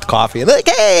street with coffee. And they're like,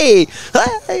 hey,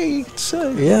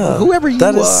 whoever you are,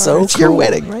 that is so it's cool. your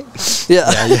wedding, right? Yeah.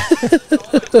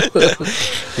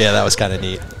 Yeah, that was kind of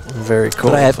neat. Very cool.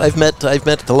 But I've met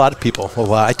a lot of people.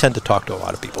 Well, I tend to talk to a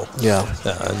lot of people. Yeah.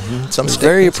 Some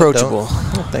very approachable.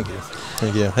 Oh, thank you.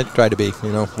 I try to be.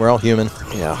 We're all human.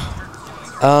 Yeah.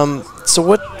 So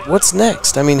what's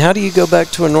next? How do you go back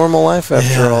to a normal life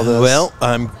after all this? Well,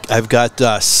 I've got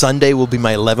Sunday will be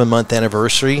my 11-month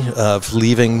anniversary of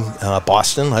leaving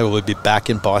Boston. I will be back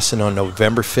in Boston on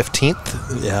November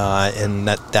 15th, and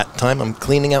at that time I'm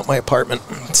cleaning out my apartment,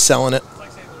 selling it,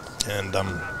 and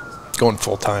I'm going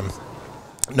full time.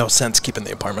 No sense keeping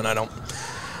the apartment.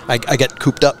 I get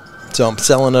cooped up, so I'm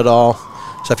selling it all.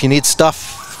 So if you need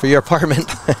stuff for your apartment,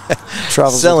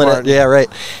 selling it. Yeah, right.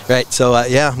 So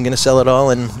I'm gonna sell it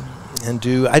all and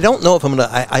do. I don't know if I'm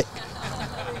gonna.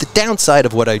 The downside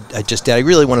of what I just did, I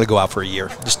really wanted to go out for a year,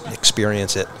 just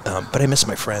experience it. But I miss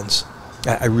my friends.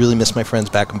 I really miss my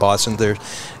friends back in Boston.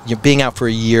 Being out for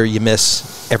a year, you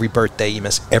miss every birthday, you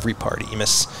miss every party, you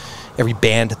miss every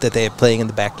band that they have playing in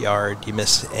the backyard, you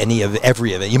miss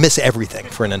every of it. You miss everything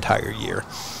for an entire year,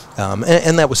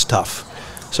 and that was tough.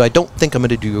 So I don't think I'm going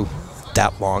to do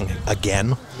that long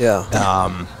again. Yeah.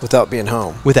 Without being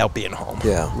home.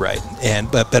 Yeah. Right.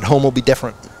 But home will be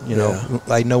different.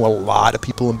 I know a lot of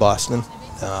people in Boston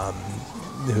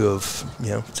who have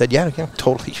said, yeah,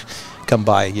 totally come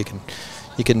by. You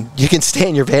can stay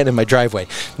in your van in my driveway.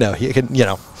 No, you can.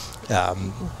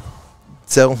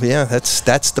 So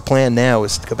that's the plan now,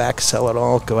 is to go back, sell it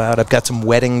all, go out. I've got some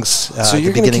weddings. So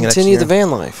you're going to continue the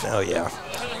van life. Oh yeah.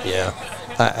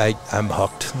 I'm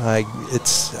hooked.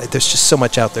 There's just so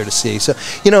much out there to see. So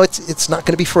it's not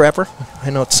going to be forever.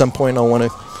 I know at some point I'll want to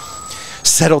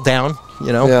settle down,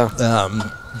 you know. Yeah.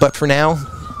 But for now,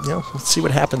 you know, let's see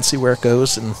what happens, see where it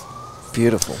goes, and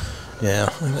Beautiful. yeah,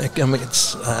 I mean,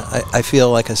 it's. I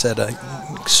feel, like I said,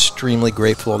 extremely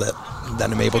grateful that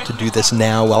I'm able to do this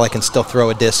now while I can still throw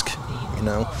a disc. You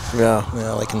know. Yeah.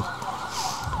 Well, I can.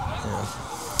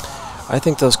 I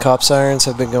think those cop sirens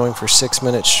have been going for 6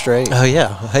 minutes straight. Oh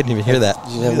yeah, I didn't even hear that.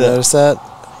 You haven't noticed that?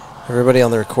 Everybody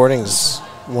on the recording's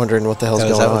wondering what the hell's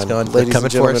going on. Going? Ladies and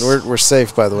gentlemen, we're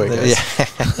safe, by the way, guys.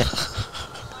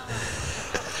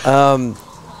 Yeah.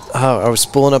 I was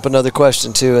pulling up another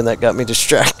question, too, and that got me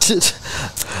distracted.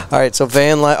 All right, so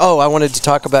van life. Oh, I wanted to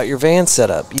talk about your van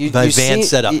setup. My van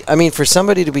setup. I mean, for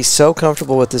somebody to be so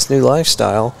comfortable with this new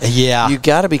lifestyle, you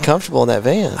got to be comfortable in that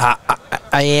van.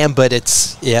 I am, but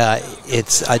it's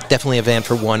definitely a van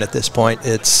for one at this point.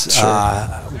 It's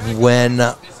when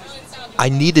I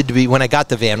needed to be, when I got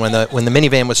the van, when the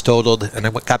minivan was totaled, and I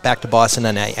got back to Boston,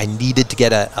 and I needed to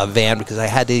get a van because I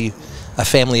had a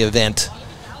family event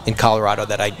in Colorado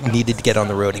that I needed to get on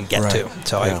the road and get to.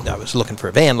 So I was looking for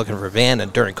a van,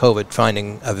 and during COVID,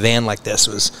 finding a van like this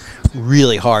was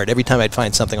really hard. Every time I'd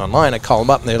find something online, I'd call them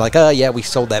up, and they're like, "Oh yeah, we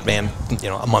sold that van,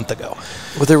 a month ago."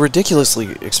 Well, they're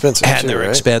ridiculously expensive. And they were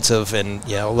expensive, and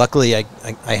luckily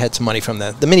I had some money from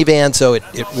the minivan, so it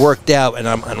worked out. And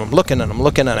I'm looking,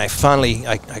 and I finally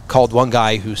I called one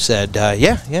guy who said,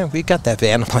 "Yeah, we got that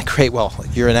van." I'm like, "Great, well,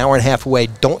 you're an hour and a half away.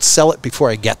 Don't sell it before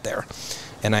I get there."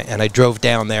 And I drove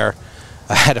down there.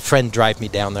 I had a friend drive me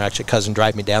down there, actually a cousin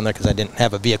drive me down there because I didn't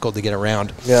have a vehicle to get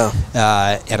around. Yeah.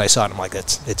 And I saw it, and I'm like,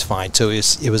 it's fine. So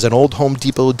it was an old Home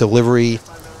Depot delivery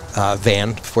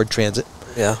van, Ford Transit.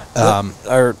 Yeah.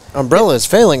 Our umbrella is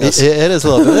failing us. It is a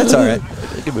little bit. That's all right.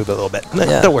 You can move a little bit.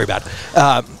 Don't worry about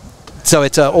it. So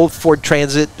it's an old Ford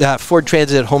Transit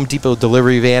Home Depot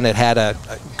delivery van. It had a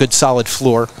good solid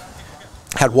floor,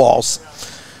 had walls,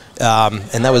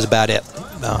 and that was about it.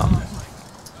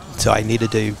 So I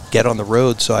needed to get on the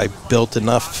road, so I built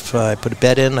enough. I put a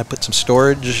bed in, I put some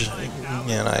storage,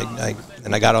 and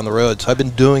I got on the road. So I've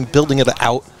been building it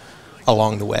out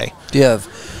along the way. Do you have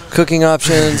cooking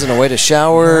options and a way to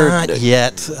shower? Not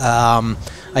yet. I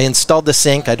installed the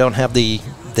sink. I don't have the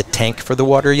tank for the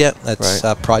water yet. That's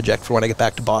a project for when I get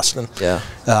back to Boston. Yeah.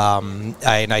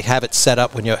 And I have it set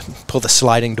up when you pull the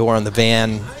sliding door on the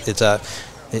van. The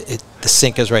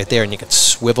sink is right there, and you can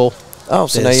swivel. Oh,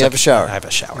 so now you have a shower. I have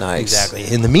a shower. Nice. Exactly.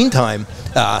 In the meantime,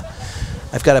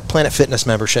 I've got a Planet Fitness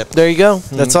membership. There you go.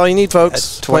 That's all you need,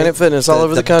 folks. Planet Fitness all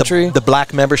over the country. The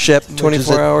black membership.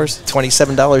 24 hours.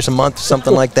 $27 a month,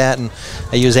 something like that. And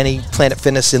I use any Planet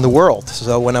Fitness in the world.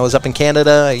 So when I was up in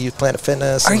Canada, I used Planet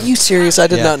Fitness. Are you serious? I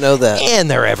did not know that.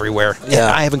 And they're everywhere. Yeah.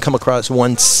 I haven't come across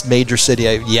one major city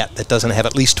yet that doesn't have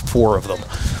at least 4 of them.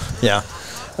 Yeah.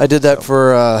 I did that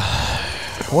for...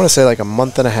 I want to say like a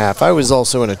month and a half. I was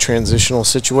also in a transitional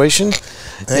situation,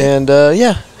 and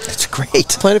it's great.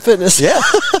 Planet Fitness. Yeah,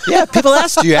 yeah. People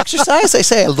ask, "Do you exercise?" I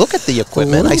say, "I look at the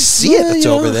equipment. I see it. It's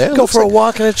over there. Go for a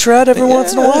walk and a tread every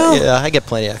once in a while." Yeah, I get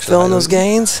plenty of exercise. Filling those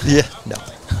gains. Yeah, no.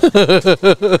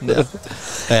 No.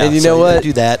 Yeah, and you know what?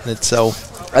 Do that, and it's so.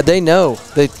 They know.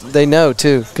 They know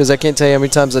too, because I can't tell you how many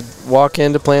times I'd walk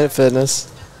into Planet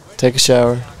Fitness, take a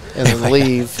shower, and then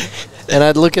leave, and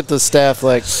I'd look at the staff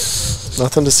like.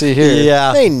 Nothing to see here.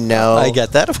 Yeah. They know. I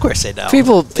get that. Of course they know.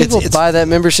 People buy that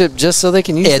membership just so they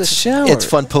can use the shower. It's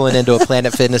fun pulling into a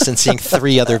Planet Fitness and seeing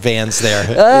 3 other vans there.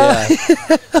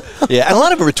 Yeah. And a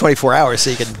lot of them are 24 hours, so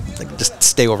you can just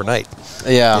stay overnight.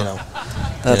 Yeah.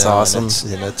 That's awesome.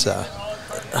 It's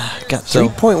got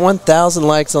 3.1 thousand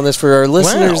likes on this for our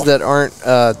listeners that aren't...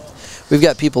 we've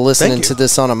got people listening to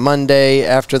this on a Monday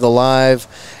after the live,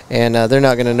 and they're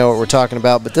not going to know what we're talking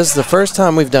about. But this is the first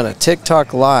time we've done a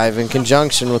TikTok live in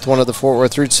conjunction with one of the Fort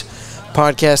Worth Roots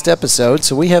podcast episodes.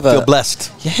 So we have feel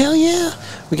blessed. Yeah, hell yeah.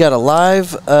 We got a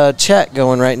live chat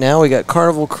going right now. We got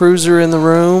Carnival Cruiser in the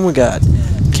room. We got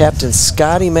Captain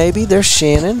Scotty maybe. There's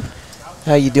Shannon.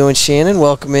 How you doing, Shannon?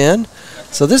 Welcome in.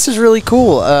 So this is really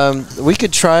cool. We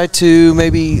could try to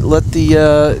maybe let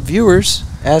the viewers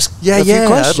ask a few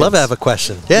questions. I'd love to have a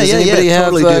question. Does anybody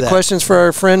have questions for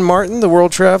our friend Martin, the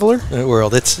world traveler? The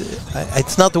world.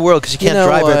 It's not the world because you can't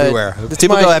drive everywhere.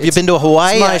 People go, have you been to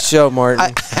Hawaii? It's my show,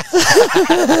 Martin.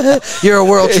 You're a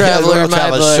world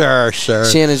traveler. Sure.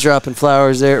 Shannon's dropping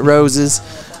flowers there, roses.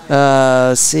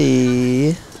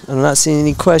 See. I'm not seeing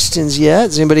any questions yet.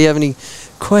 Does anybody have any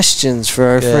questions for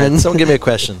our friend? Someone give me a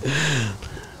question.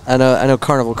 I know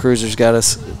Carnival Cruiser's got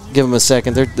us. Give them a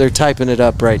second. They're typing it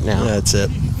up right now. That's it.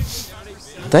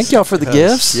 Thank y'all for the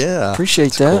gifts. Yeah,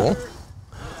 appreciate that. Cool.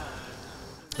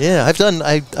 Yeah,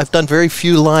 I've done very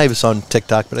few lives on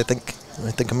TikTok, but I think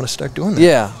I think I'm going to start doing that.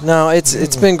 Yeah, no,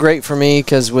 it's been great for me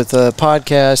because with a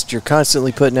podcast, you're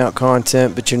constantly putting out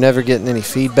content, but you're never getting any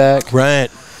feedback. Right.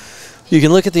 You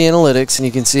can look at the analytics and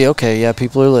you can see, okay, yeah,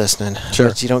 people are listening, Sure.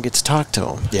 but you don't get to talk to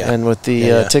them. Yeah. And with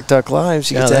the TikTok Lives,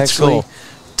 you get to that's actually cool.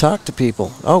 talk to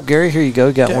people. Oh, Gary, here you go.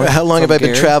 You got one. How long from have I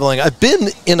been Gary. traveling? I've been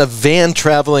in a van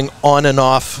traveling on and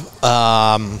off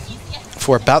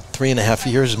for about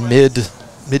 3.5 years, mid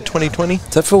 2020. Does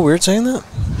that feel weird saying that?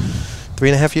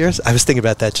 3.5 years? I was thinking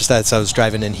about that just as I was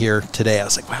driving in here today. I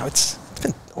was like, wow, it's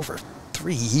been over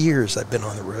 3 years I've been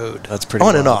on the road. That's pretty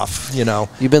on and wild. off, you know.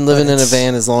 You've been living in a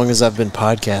van as long as I've been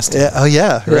podcasting. Yeah. Oh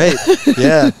yeah. Right.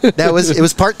 Yeah. It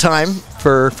was part time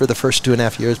for the first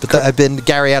 2.5 years, but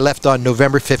Gary. I left on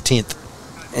November 15th.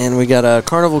 And we got a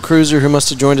Carnival Cruiser who must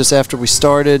have joined us after we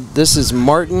started. This is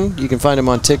Martin. You can find him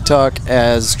on TikTok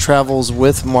as Travels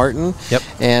with Martin. Yep.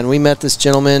 And we met this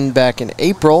gentleman back in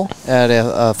April at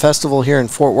a festival here in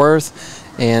Fort Worth.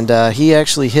 And he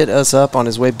actually hit us up on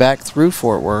his way back through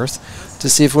Fort Worth to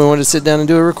see if we wanted to sit down and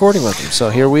do a recording with him. So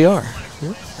here we are.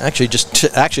 Actually,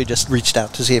 just reached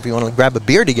out to see if you want to grab a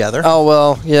beer together. Oh,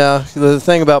 well, yeah. The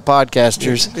thing about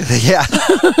podcasters. Yeah,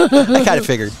 I kind of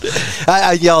figured.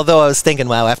 Although I was thinking,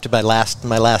 wow, after my last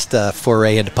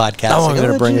foray into podcasting, Oh, I'm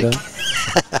going to bring it up.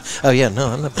 Oh yeah, no,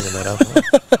 I'm not bringing that up.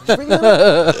 Bring that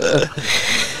up.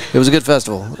 It was a good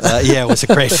festival. Yeah, it was a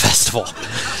great festival.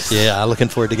 Yeah, looking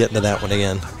forward to getting to that one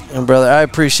again. And brother, I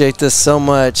appreciate this so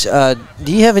much. Do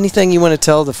you have anything you want to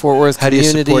tell the Fort Worth How do you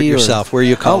community? support yourself? Where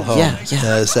you call home? Yeah.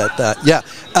 Is that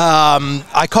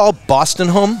I call Boston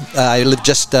home. I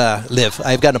live.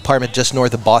 I've got an apartment just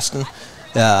north of Boston,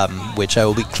 which I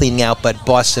will be cleaning out. But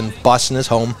Boston is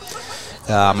home.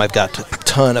 I've got a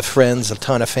ton of friends, a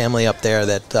ton of family up there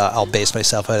that I'll base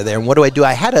myself out of there. And what do?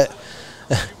 I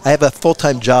have a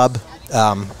full-time job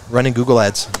running Google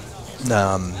Ads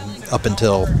up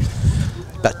until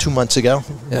about 2 months ago.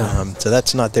 Yeah. So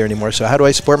that's not there anymore. So how do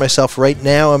I support myself right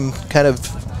now? I'm kind of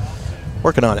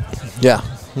working on it. Yeah.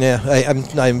 Yeah.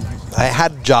 I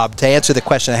had a job. To answer the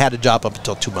question, I had a job up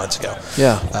until 2 months ago.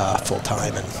 Yeah.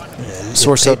 Full-time. And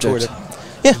Sore paid toward subject.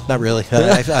 it. Yeah, not really.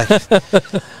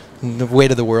 The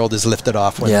weight of the world is lifted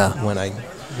off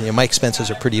when my expenses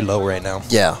are pretty low right now.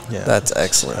 Yeah. That's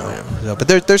excellent. Man. But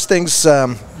there's things,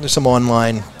 there's some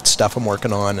online stuff I'm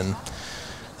working on, and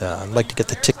I'd like to get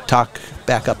the TikTok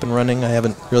back up and running. I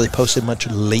haven't really posted much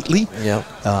lately. Yeah.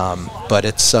 But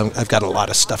it's I've got a lot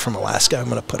of stuff from Alaska I'm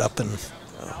going to put up and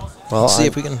see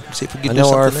if we can do something. I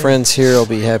know our there. friends here will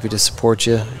be happy to support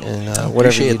you in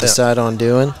whatever you decide on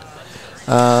doing.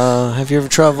 Have you ever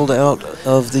traveled out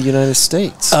of the United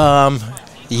States?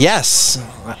 Yes.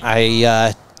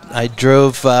 I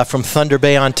drove from Thunder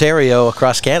Bay, Ontario,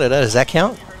 across Canada. Does that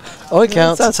count? Oh, it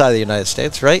counts. It's outside of the United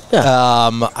States, right?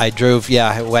 Yeah. I drove.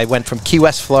 I went from Key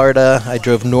West, Florida. I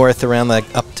drove north around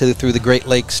through the Great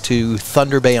Lakes to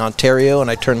Thunder Bay, Ontario, and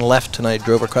I turned left and I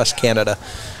drove across Canada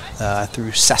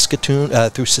through Saskatchewan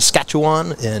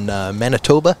and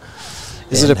Manitoba.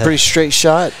 Is it a pretty straight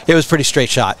shot? It was a pretty straight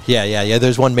shot. Yeah.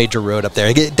 There's one major road up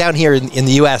there. Down here in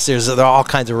the U.S., there are all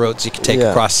kinds of roads you can take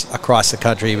across the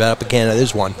country. But up in Canada,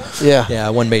 there's one. Yeah,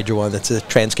 one major one. That's a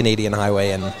Trans-Canadian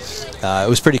Highway, and it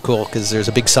was pretty cool because there's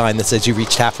a big sign that says you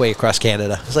reached halfway across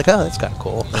Canada. I was like, oh, that's kind of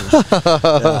cool.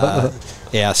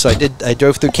 And, so I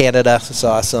drove through Canada,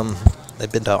 saw some.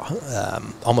 I've been to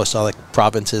almost all the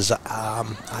provinces.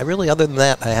 Other than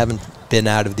that, I haven't been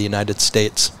out of the United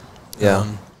States. Yeah.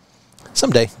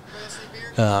 Someday,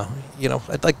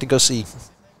 I'd like to go see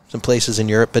some places in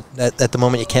Europe, but at the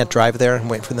moment you can't drive there. I'm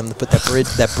waiting for them to put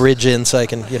that bridge in so I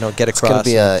can, get across. It's going to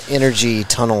be an energy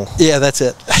tunnel. Yeah, that's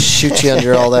it. Shoot you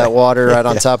under all that water right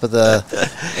on top of the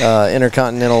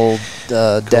intercontinental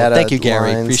data. Thank you,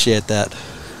 Gary. lines. Appreciate that.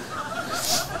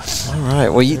 All right.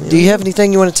 Well, do you have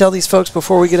anything you want to tell these folks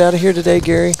before we get out of here today,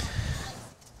 Gary?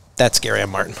 That's Gary. I'm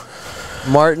Martin.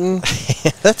 Martin.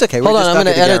 That's okay. Hold on, I'm going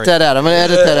to edit that out.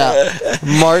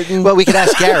 Martin. Well, we could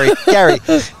ask Gary. Gary.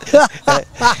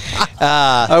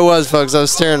 I was, folks. I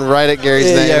was staring right at Gary's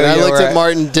name. Yeah, I looked at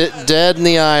Martin dead in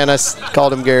the eye, and I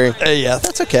called him Gary. Yeah,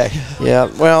 that's okay. Yeah.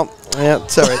 Well. Yeah.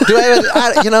 It's all right.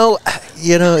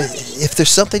 If there's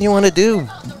something you want to do,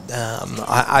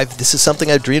 this is something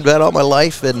I've dreamed about all my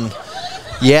life, and.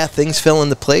 Yeah, things fell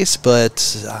into place,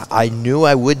 but I knew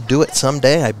I would do it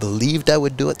someday. I believed I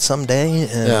would do it someday.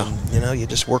 And, you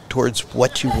just work towards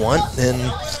what you want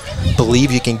and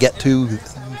believe you can get to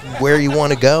where you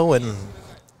want to go, and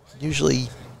usually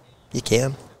you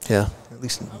can. Yeah. At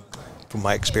least from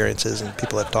my experiences and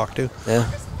people I've talked to. Yeah.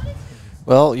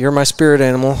 Well, you're my spirit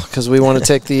animal because we want to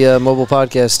take the mobile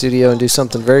podcast studio and do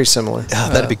something very similar. Oh,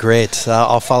 that'd be great.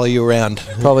 I'll follow you around.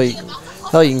 Probably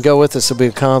Hell, you can go with us. It'll be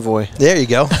a convoy. There you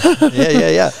go.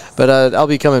 Yeah. But I'll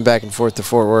be coming back and forth to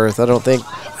Fort Worth. I don't think.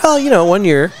 Well, 1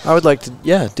 year. I would like to.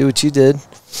 Yeah, do what you did.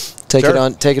 Take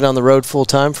it on the road full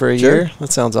time for a year.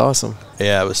 That sounds awesome.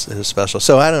 Yeah, it was special.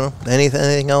 So I don't know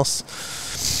anything else.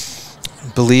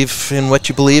 Believe in what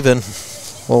you believe in.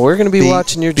 Well, we're going to be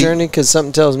watching your journey because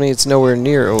something tells me it's nowhere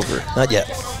near over. Not yet.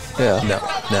 Yeah.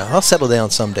 No. I'll settle down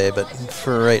someday, but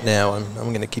for right now, I'm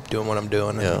going to keep doing what I'm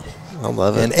doing. Yeah. I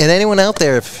love it. And anyone out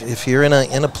there, if you're in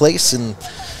a place and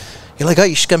you're like, oh,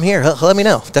 you should come here, let me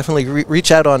know. Definitely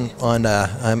reach out on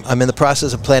I'm in the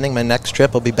process of planning my next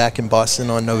trip. I'll be back in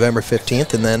Boston on November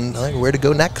 15th, and then where to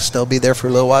go next? I'll be there for a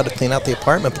little while to clean out the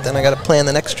apartment, but then I got to plan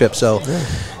the next trip. So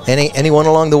anyone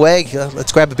along the way,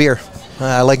 let's grab a beer.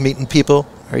 I like meeting people.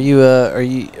 Are you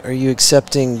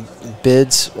accepting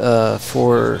bids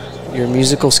for your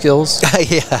musical skills?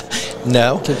 Yeah.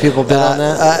 No. Can people bid on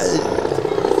that?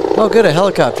 Oh, good, a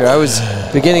helicopter. I was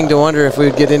beginning to wonder if we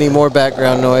would get any more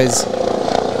background noise.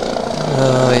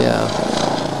 Oh, yeah.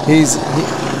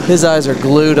 His eyes are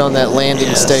glued on that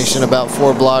landing station about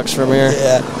 4 blocks from here.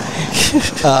 Yeah.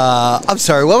 I'm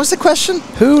sorry, what was the question?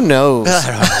 Who knows?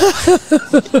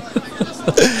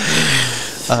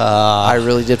 I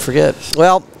really did forget.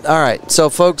 Well, all right. So,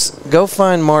 folks, go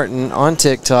find Martin on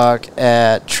TikTok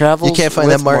at Travels. You can't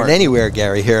find that Martin anywhere,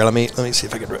 Gary. Here, let me see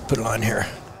if I can put it on here.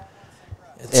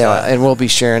 And we'll be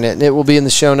sharing it. And it will be in the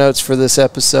show notes for this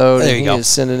episode. There you go. He is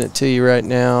sending it to you right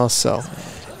now. So,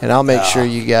 and I'll make sure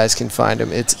you guys can find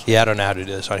him. I don't know how to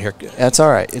do this on here. That's all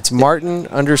right. It's Martin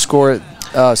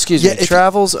 _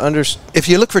 Travels If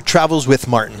you look for Travels with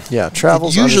Martin,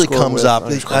 Travels it usually comes up.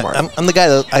 I'm the guy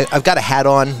that I've got a hat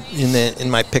on in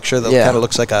my picture that kind of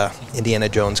looks like a Indiana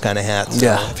Jones kind of hat.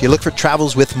 So if you look for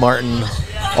Travels with Martin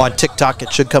on TikTok,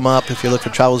 it should come up. If you look for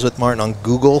Travels with Martin on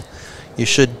Google, you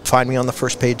should find me on the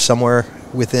first page somewhere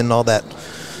within all that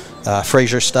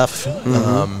Fraser stuff.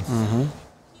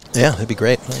 Yeah, it'd be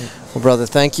great. Well, brother,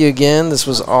 thank you again. This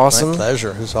was awesome. My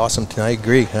pleasure. It was awesome. I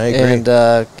agree. And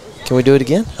can we do it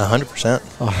again? 100%.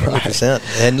 100%.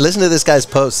 And listen to this guy's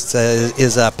posts,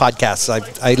 his podcasts.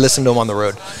 I listen to him on the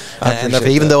road. And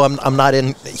even though I'm not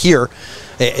in here,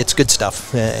 it's good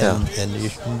stuff. And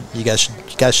you guys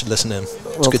should listen to him.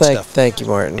 It's good stuff. Thank you,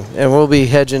 Martin. And we'll be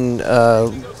hedging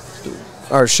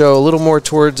our show a little more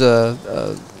towards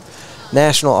a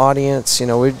national audience.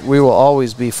 We will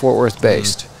always be Fort Worth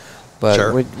based.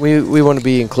 But we want to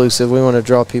be inclusive. We want to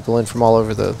draw people in from all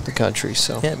over the country.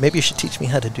 So maybe you should teach me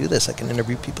how to do this. I can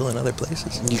interview people in other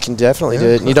places. You can definitely do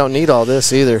it. And you don't need all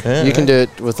this either. You can do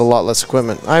it with a lot less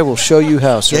equipment. I will show you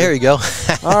how, sir. There you go.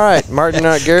 All right, Martin,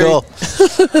 Gary. Cool.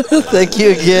 Thank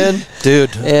you again.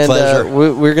 Dude, and pleasure.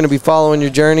 We're going to be following your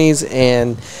journeys.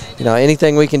 And,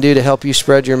 anything we can do to help you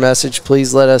spread your message,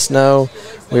 please let us know.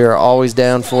 We are always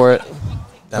down for it.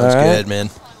 That was good, man.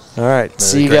 All right.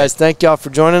 See you guys. Thank y'all for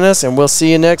joining us, and we'll see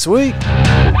you next week.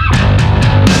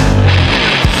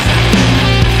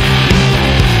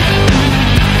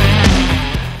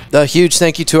 A huge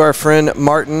thank you to our friend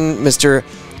Martin, Mr.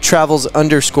 Travels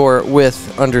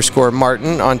 _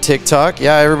 Martin on TikTok.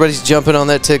 Yeah, everybody's jumping on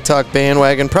that TikTok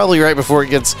bandwagon, probably right before it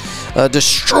gets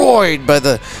destroyed by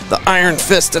the iron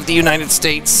fist of the United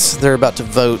States. They're about to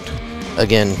vote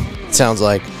again, it sounds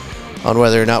like, on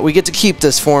whether or not we get to keep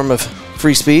this form of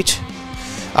free speech.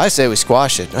 I say we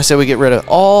squash it. I say we get rid of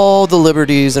all the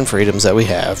liberties and freedoms that we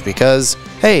have because,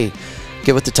 hey,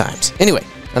 get with the times. Anyway,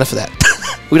 enough of that.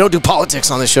 We don't do politics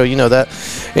on this show, you know that.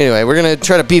 Anyway, we're going to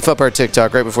try to beef up our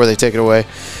TikTok right before they take it away.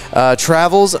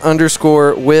 Travels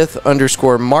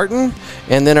 _ Martin.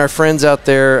 And then our friends out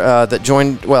there that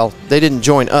joined, well, they didn't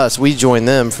join us. We joined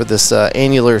them for this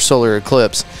annular solar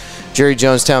eclipse. Jerry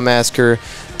Jonestown Massacre,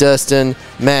 Dustin,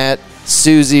 Matt,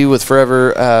 Susie with Fort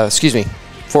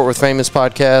Worth Famous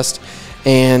podcast,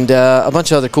 and a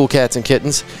bunch of other cool cats and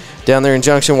kittens down there in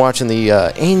Junction watching the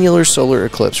annular solar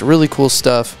eclipse. Really cool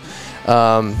stuff.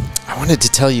 I wanted to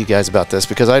tell you guys about this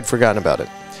because I'd forgotten about it.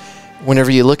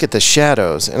 Whenever you look at the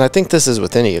shadows, and I think this is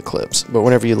with any eclipse, but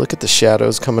whenever you look at the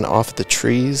shadows coming off the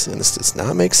trees, and this does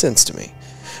not make sense to me,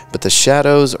 but the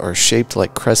shadows are shaped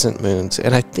like crescent moons,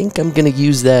 and I think I'm going to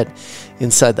use that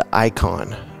inside the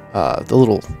icon, the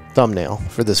little thumbnail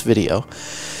for this video,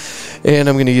 and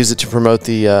I'm going to use it to promote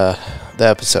the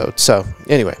episode. So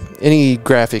anyway, any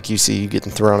graphic you see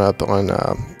getting thrown up on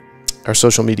our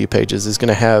social media pages is going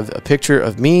to have a picture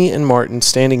of me and Martin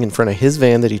standing in front of his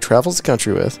van that he travels the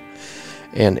country with,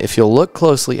 and if you'll look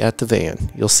closely at the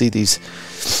van, you'll see these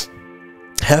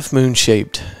half-moon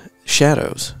shaped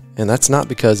shadows. And that's not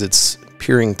because it's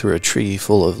peering through a tree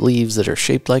full of leaves that are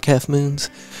shaped like half moons.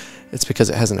 it's because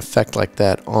it has an effect like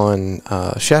that on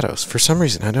shadows. For some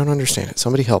reason, I don't understand it.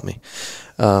 Somebody help me.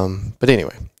 But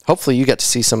anyway, hopefully you got to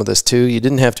see some of this too. You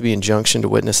didn't have to be in Junction to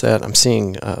witness that. I'm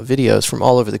seeing videos from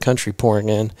all over the country pouring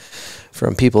in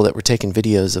from people that were taking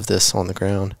videos of this on the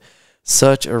ground.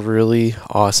 Such a really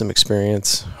awesome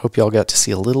experience. Hope y'all got to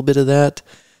see a little bit of that.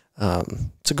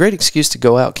 It's a great excuse to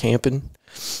go out camping.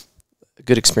 A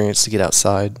good experience to get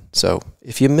outside. So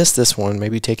if you missed this one,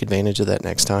 maybe take advantage of that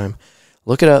next time.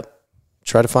 Look it up.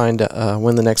 Try to find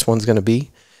when the next one's going to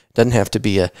be. Doesn't have to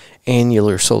be a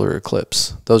annular solar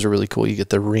eclipse. Those are really cool. You get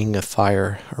the ring of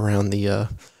fire around the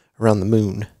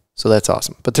moon. So that's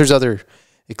awesome. But there's other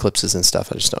eclipses and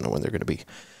stuff. I just don't know when they're going to be.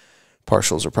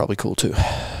 Partials are probably cool too.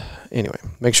 Anyway,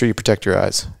 make sure you protect your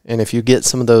eyes. And if you get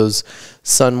some of those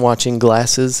sun watching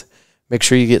glasses, make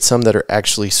sure you get some that are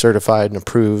actually certified and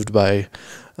approved by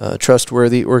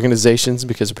trustworthy organizations,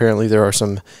 because apparently there are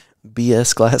some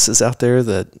BS glasses out there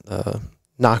that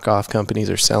knockoff companies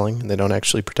are selling, and they don't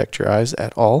actually protect your eyes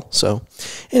at all. So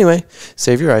anyway,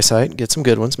 save your eyesight, get some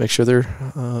good ones, make sure they're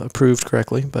approved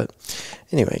correctly. But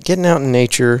anyway, getting out in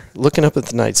nature, looking up at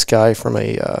the night sky from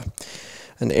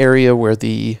an area where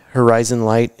the horizon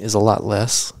light is a lot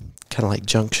less, kind of like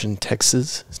Junction,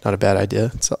 Texas. It's not a bad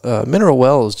idea. It's, Mineral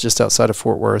Wells, just outside of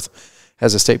Fort Worth,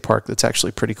 has a state park that's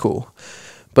actually pretty cool.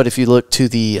 But if you look to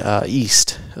the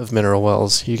east of Mineral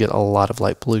Wells, you get a lot of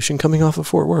light pollution coming off of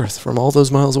Fort Worth from all those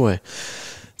miles away.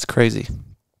 It's crazy.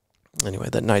 Anyway,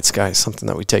 that night sky is something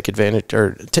that we take advantage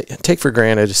or take for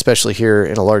granted, especially here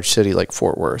in a large city like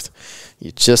Fort Worth.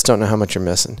 You just don't know how much you're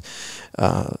missing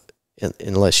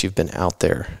unless you've been out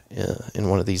there in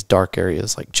one of these dark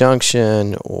areas like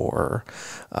Junction or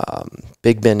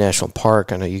Big Bend National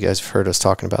Park. I know you guys have heard us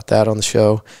talking about that on the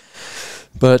show.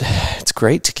 But it's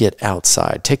great to get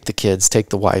outside. Take the kids,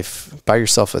 take the wife, buy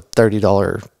yourself a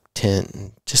 $30 tent,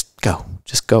 and just go.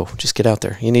 Just get out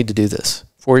there. You need to do this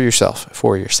for yourself,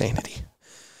 for your sanity.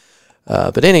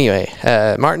 But anyway,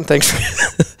 Martin, thanks for...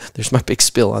 There's my big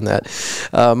spill on that.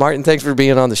 Martin, thanks for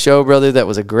being on the show, brother. That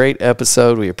was a great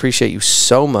episode. We appreciate you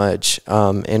so much.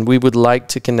 And we would like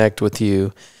to connect with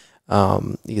you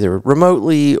either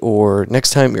remotely or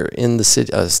next time you're in the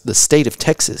city, the state of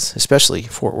Texas, especially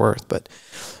Fort Worth. But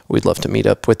we'd love to meet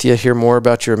up with you, hear more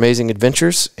about your amazing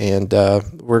adventures, and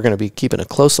we're going to be keeping a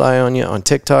close eye on you on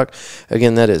TikTok.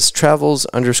 Again, that is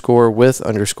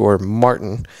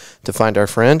travels_with_Martin to find our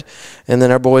friend. And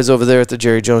then our boys over there at the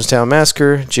Jerry Jonestown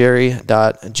Massacre,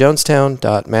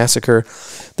 jerry.jonestown.massacre.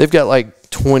 They've got like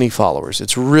 20 followers.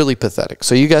 It's really pathetic.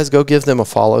 So you guys go give them a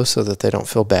follow so that they don't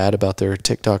feel bad about their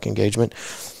TikTok engagement.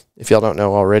 If y'all don't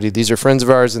know already, these are friends of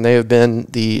ours, and they have been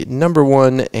the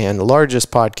 #1 and largest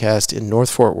podcast in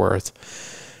North Fort Worth,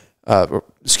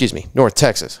 North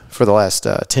Texas, for the last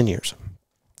 10 years.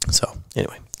 So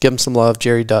anyway, give them some love,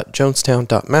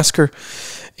 jerry.jonestown.massacre,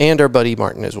 and our buddy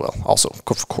Martin as well. Also, of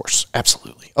course,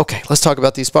 absolutely. Okay, let's talk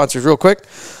about these sponsors real quick.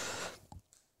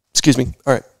 Excuse me.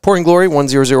 All right. Pouring Glory,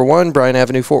 1001 Bryan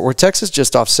Avenue, Fort Worth, Texas,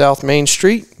 just off South Main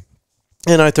Street.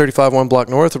 And I-35 1 block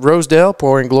north of Rosedale.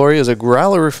 Pouring Glory is a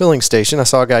growler refilling station. I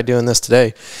saw a guy doing this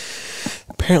today.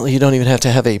 Apparently, you don't even have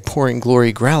to have a Pouring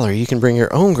Glory growler. You can bring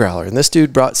your own growler. And this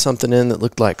dude brought something in that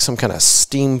looked like some kind of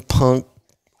steampunk,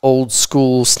 old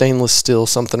school, stainless steel,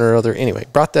 something or other. Anyway,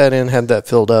 brought that in, had that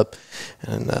filled up.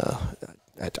 And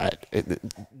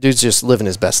dude's just living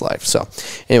his best life. So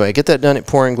anyway, get that done at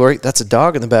Pouring Glory. That's a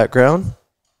dog in the background.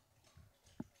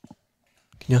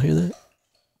 Can y'all hear that?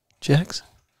 Jax?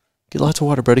 Get lots of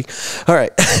water, buddy. All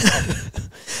right.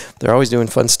 They're always doing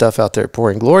fun stuff out there at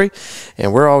Pouring Glory,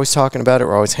 and we're always talking about it.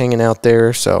 We're always hanging out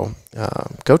there, so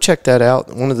go check that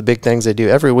out. One of the big things they do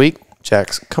every week.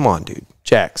 Jax, come on, dude.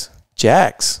 Jax,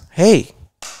 hey,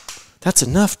 that's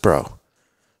enough, bro.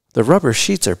 The rubber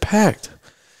sheets are packed.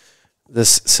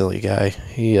 This silly guy,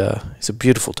 he's a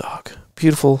beautiful dog.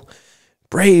 Beautiful,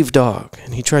 brave dog,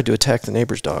 and he tried to attack the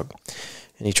neighbor's dog.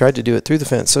 And he tried to do it through the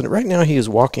fence. So right now he is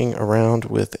walking around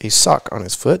with a sock on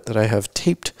his foot that I have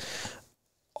taped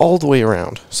all the way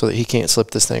around so that he can't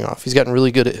slip this thing off. He's gotten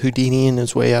really good at Houdiniing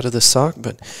his way out of this sock,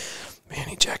 but man,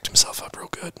 he jacked himself up real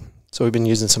good. So we've been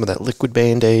using some of that liquid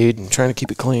Band-Aid and trying to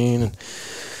keep it clean. And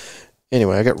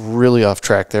anyway, I got really off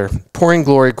track there. Pouring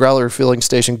Glory Growler Refilling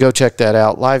Station. Go check that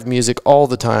out. Live music all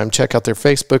the time. Check out their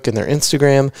Facebook and their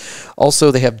Instagram.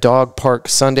 Also, they have Dog Park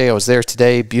Sunday. I was there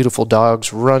today. Beautiful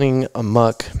dogs running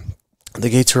amok. The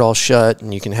gates are all shut,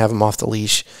 and you can have them off the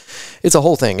leash. It's a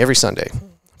whole thing every Sunday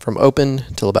from open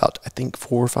till about, I think,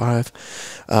 4 or 5.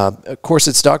 Of course,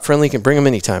 it's dog-friendly. You can bring them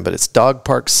anytime, but it's Dog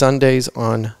Park Sundays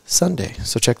on Sunday.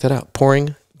 So check that out.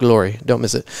 Pouring glory. Don't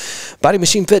miss it. Body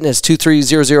Machine Fitness,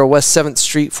 2300 West 7th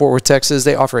Street, Fort Worth, Texas.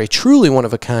 They offer a truly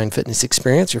one-of-a-kind fitness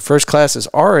experience. Your first class has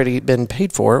already been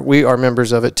paid for. We are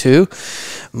members of it too.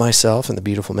 Myself and the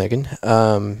beautiful Megan.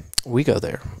 We go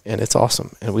there, and it's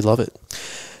awesome, and we love it.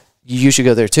 You should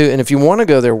go there too. And if you want to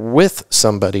go there with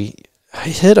somebody,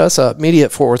 hit us up,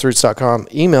 media@fortworthroots.com.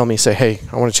 Email me, say, hey,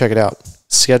 I want to check it out.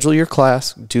 Schedule your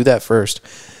class. Do that first.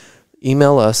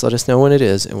 Email us, let us know when it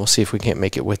is, and we'll see if we can't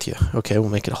make it with you. Okay, we'll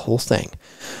make it a whole thing.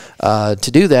 To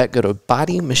do that, go to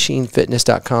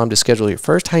bodymachinefitness.com to schedule your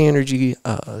first high-energy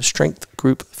strength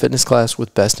group fitness class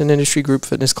with best-in-industry group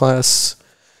fitness class.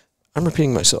 I'm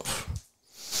repeating myself.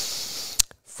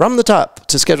 From the top,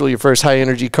 to schedule your first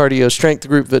high-energy cardio strength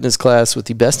group fitness class with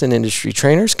the best-in-industry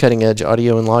trainers, cutting-edge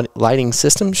audio and lighting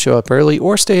systems, show up early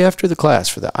or stay after the class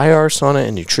for the IR, sauna,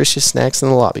 and nutritious snacks in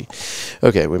the lobby.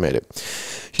 Okay, we made it.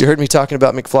 You heard me talking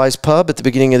about McFly's Pub at the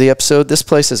beginning of the episode. This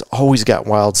place has always got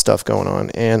wild stuff going on,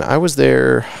 and I was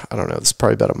there, I don't know, this is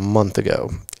probably about a month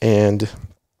ago, and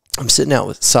I'm sitting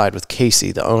outside with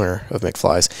Casey, the owner of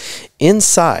McFly's.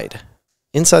 Inside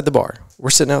the bar, we're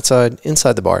sitting outside,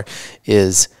 inside the bar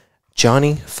is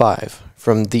Johnny 5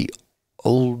 from the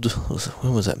old,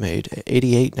 when was that made?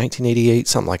 1988,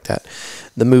 something like that.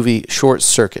 The movie Short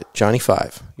Circuit, Johnny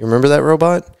 5. You remember that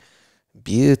robot?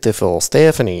 Beautiful,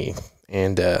 Stephanie.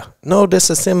 And no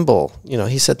disassemble. You know,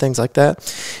 he said things like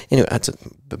that. Anyway, that's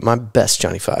my best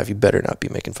Johnny 5. You better not be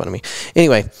making fun of me.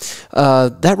 Anyway,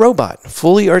 that robot,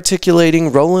 fully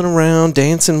articulating, rolling around,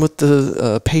 dancing with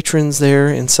the patrons there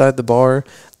inside the bar.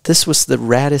 This was the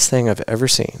raddest thing I've ever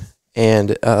seen.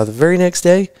 And the very next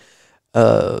day,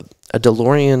 a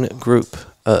DeLorean group,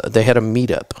 they had a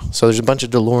meetup. So there's a bunch of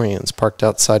DeLoreans parked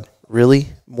outside. Really?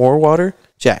 More water?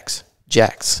 Jax.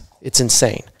 It's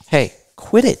insane. Hey,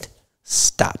 quit it.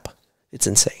 Stop. It's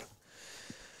insane.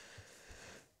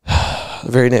 The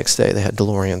very next day, they had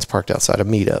DeLoreans parked outside a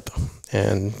meetup.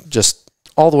 And just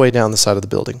all the way down the side of the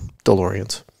building,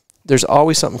 DeLoreans. There's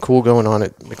always something cool going on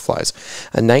at McFly's.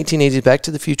 A 1980s Back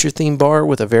to the Future theme bar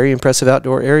with a very impressive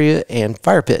outdoor area and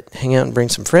fire pit. Hang out and bring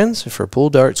some friends for pool,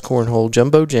 darts, cornhole,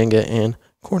 jumbo Jenga, and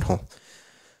cornhole.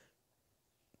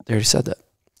 They already said that.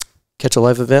 Catch a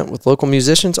live event with local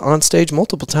musicians on stage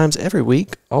multiple times every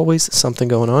week. Always something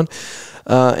going on.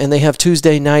 And they have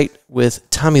Tuesday night with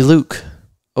Tommy Luke,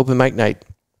 open mic night.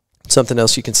 Something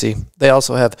else you can see. They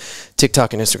also have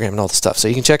TikTok and Instagram and all the stuff. So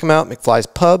you can check them out, McFly's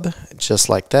Pub, just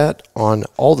like that, on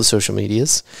all the social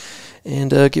medias.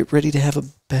 And get ready to have a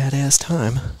badass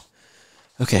time.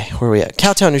 Okay, where are we at?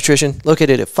 Cowtown Nutrition,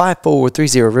 located at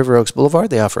 5430 River Oaks Blvd.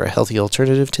 They offer a healthy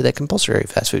alternative to that compulsory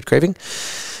fast food craving.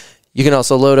 You can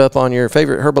also load up on your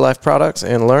favorite Herbalife products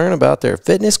and learn about their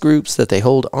fitness groups that they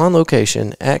hold on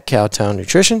location at Cowtown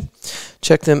Nutrition.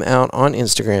 Check them out on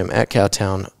Instagram at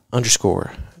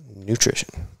Cowtown_Nutrition.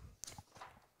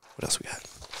 What else we got?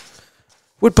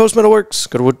 Woodpost Metalworks.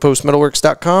 Go to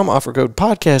woodpostmetalworks.com. Offer code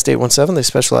podcast817. They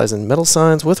specialize in metal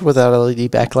signs with or without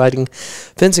LED backlighting,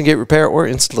 fence and gate repair or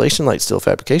installation, light steel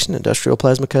fabrication, industrial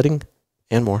plasma cutting,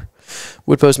 and more.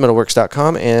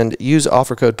 woodpostmetalworks.com and use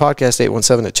offer code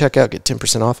podcast817 at checkout. Get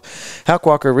 10% off. Houck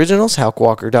Walker Originals,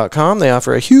 houckwalker.com. They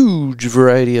offer a huge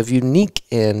variety of unique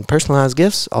and personalized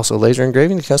gifts. Also laser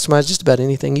engraving to customize just about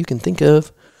anything you can think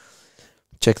of.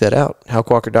 Check that out.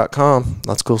 houckwalker.com.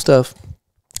 Lots of cool stuff.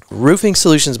 Roofing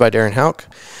Solutions by Darren Houck.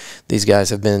 These guys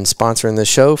have been sponsoring this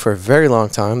show for a very long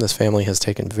time. This family has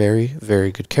taken very,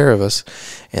 very good care of us.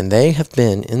 And they have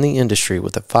been in the industry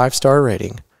with a 5-star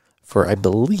rating for, I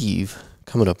believe,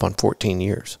 coming up on 14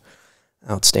 years.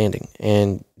 Outstanding.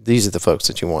 And these are the folks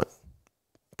that you want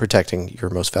protecting your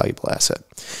most valuable asset.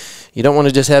 You don't want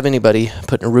to just have anybody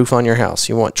putting a roof on your house.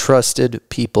 You want trusted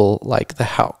people like the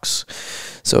Houcks.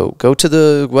 So go to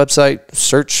the website,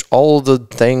 search all the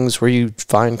things where you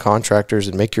find contractors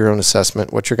and make your own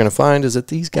assessment. What you're going to find is that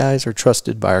these guys are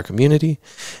trusted by our community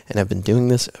and have been doing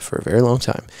this for a very long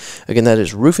time. Again, that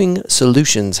is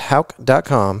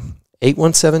roofingsolutionsHouck.com.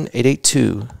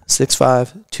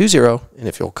 817-882-6520. And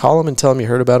if you'll call them and tell them you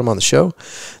heard about them on the show,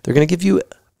 they're going to give you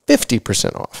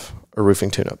 50% off a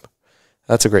roofing tune-up.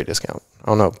 That's a great discount. I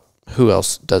don't know who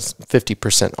else does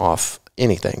 50% off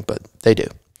anything, but they do.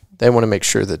 They want to make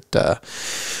sure that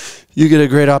you get a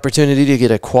great opportunity to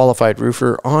get a qualified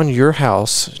roofer on your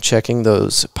house, checking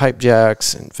those pipe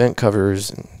jacks and vent covers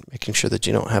and making sure that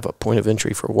you don't have a point of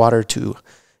entry for water to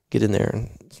get in there and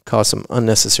cause some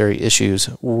unnecessary issues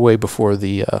way before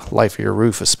the life of your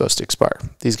roof is supposed to expire.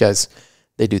 These guys,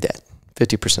 they do that.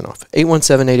 50% off.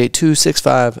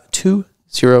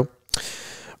 817-882-6520.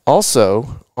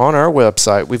 Also, on our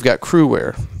website, we've got crew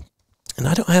wear. And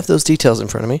I don't have those details in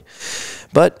front of me.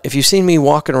 But if you've seen me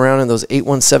walking around in those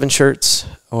 817 shirts,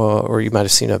 or you might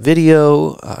have seen a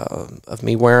video of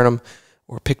me wearing them,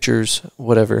 or pictures,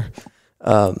 whatever,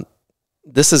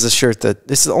 this is a shirt that,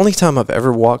 this is the only time I've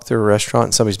ever walked through a restaurant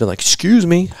and somebody's been like, excuse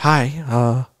me,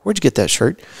 hi, where'd you get that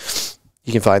shirt?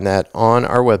 You can find that on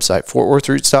our website,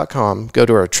 fortworthroots.com. Go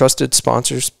to our trusted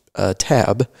sponsors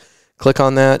tab, click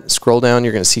on that, scroll down,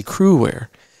 you're going to see crew wear.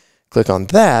 Click on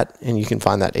that, and you can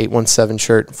find that 817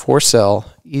 shirt for sale,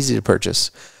 easy to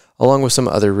purchase, along with some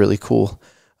other really cool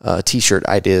t-shirt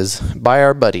ideas by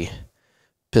our buddy,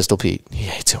 Pistol Pete. He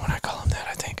hates it when I call him that,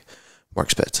 I think.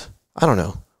 Mark Spitz. I don't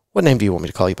know. What name do you want me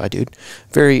to call you by, dude?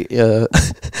 Very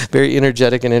very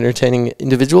energetic and entertaining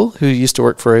individual who used to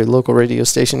work for a local radio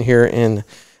station here in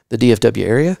the DFW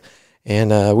area.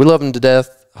 And we love him to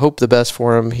death. Hope the best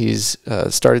for him. He's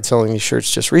started selling these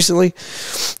shirts just recently.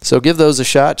 So give those a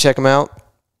shot. Check them out.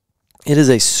 It is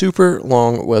a super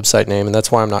long website name, and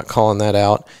that's why I'm not calling that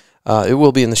out. It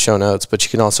will be in the show notes, but you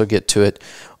can also get to it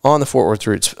on the Fort Worth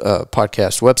Roots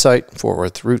podcast website,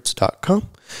 fortworthroots.com.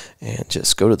 And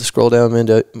just go to the scroll down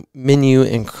menu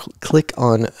and click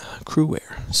on crew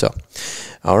wear. So,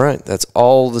 all right, that's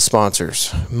all the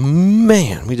sponsors.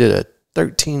 Man, we did a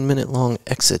 13-minute long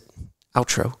exit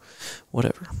outro,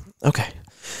 whatever. Okay,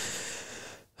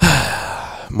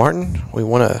 Martin, we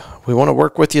want to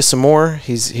work with you some more.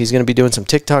 He's going to be doing some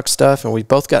TikTok stuff, and we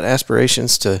both got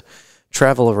aspirations to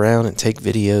travel around and take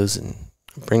videos and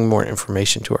bring more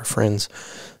information to our friends.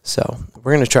 So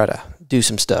we're going to try to do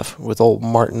some stuff with old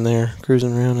Martin there,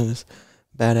 cruising around in his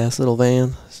badass little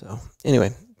van. So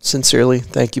anyway, sincerely,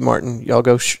 thank you, Martin. Y'all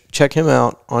go check him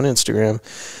out on Instagram.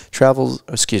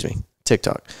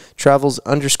 TikTok.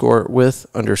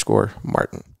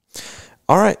 Travels_with_Martin.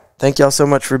 All right. Thank y'all so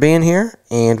much for being here,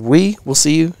 and we will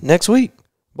see you next week.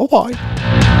 Bye-bye.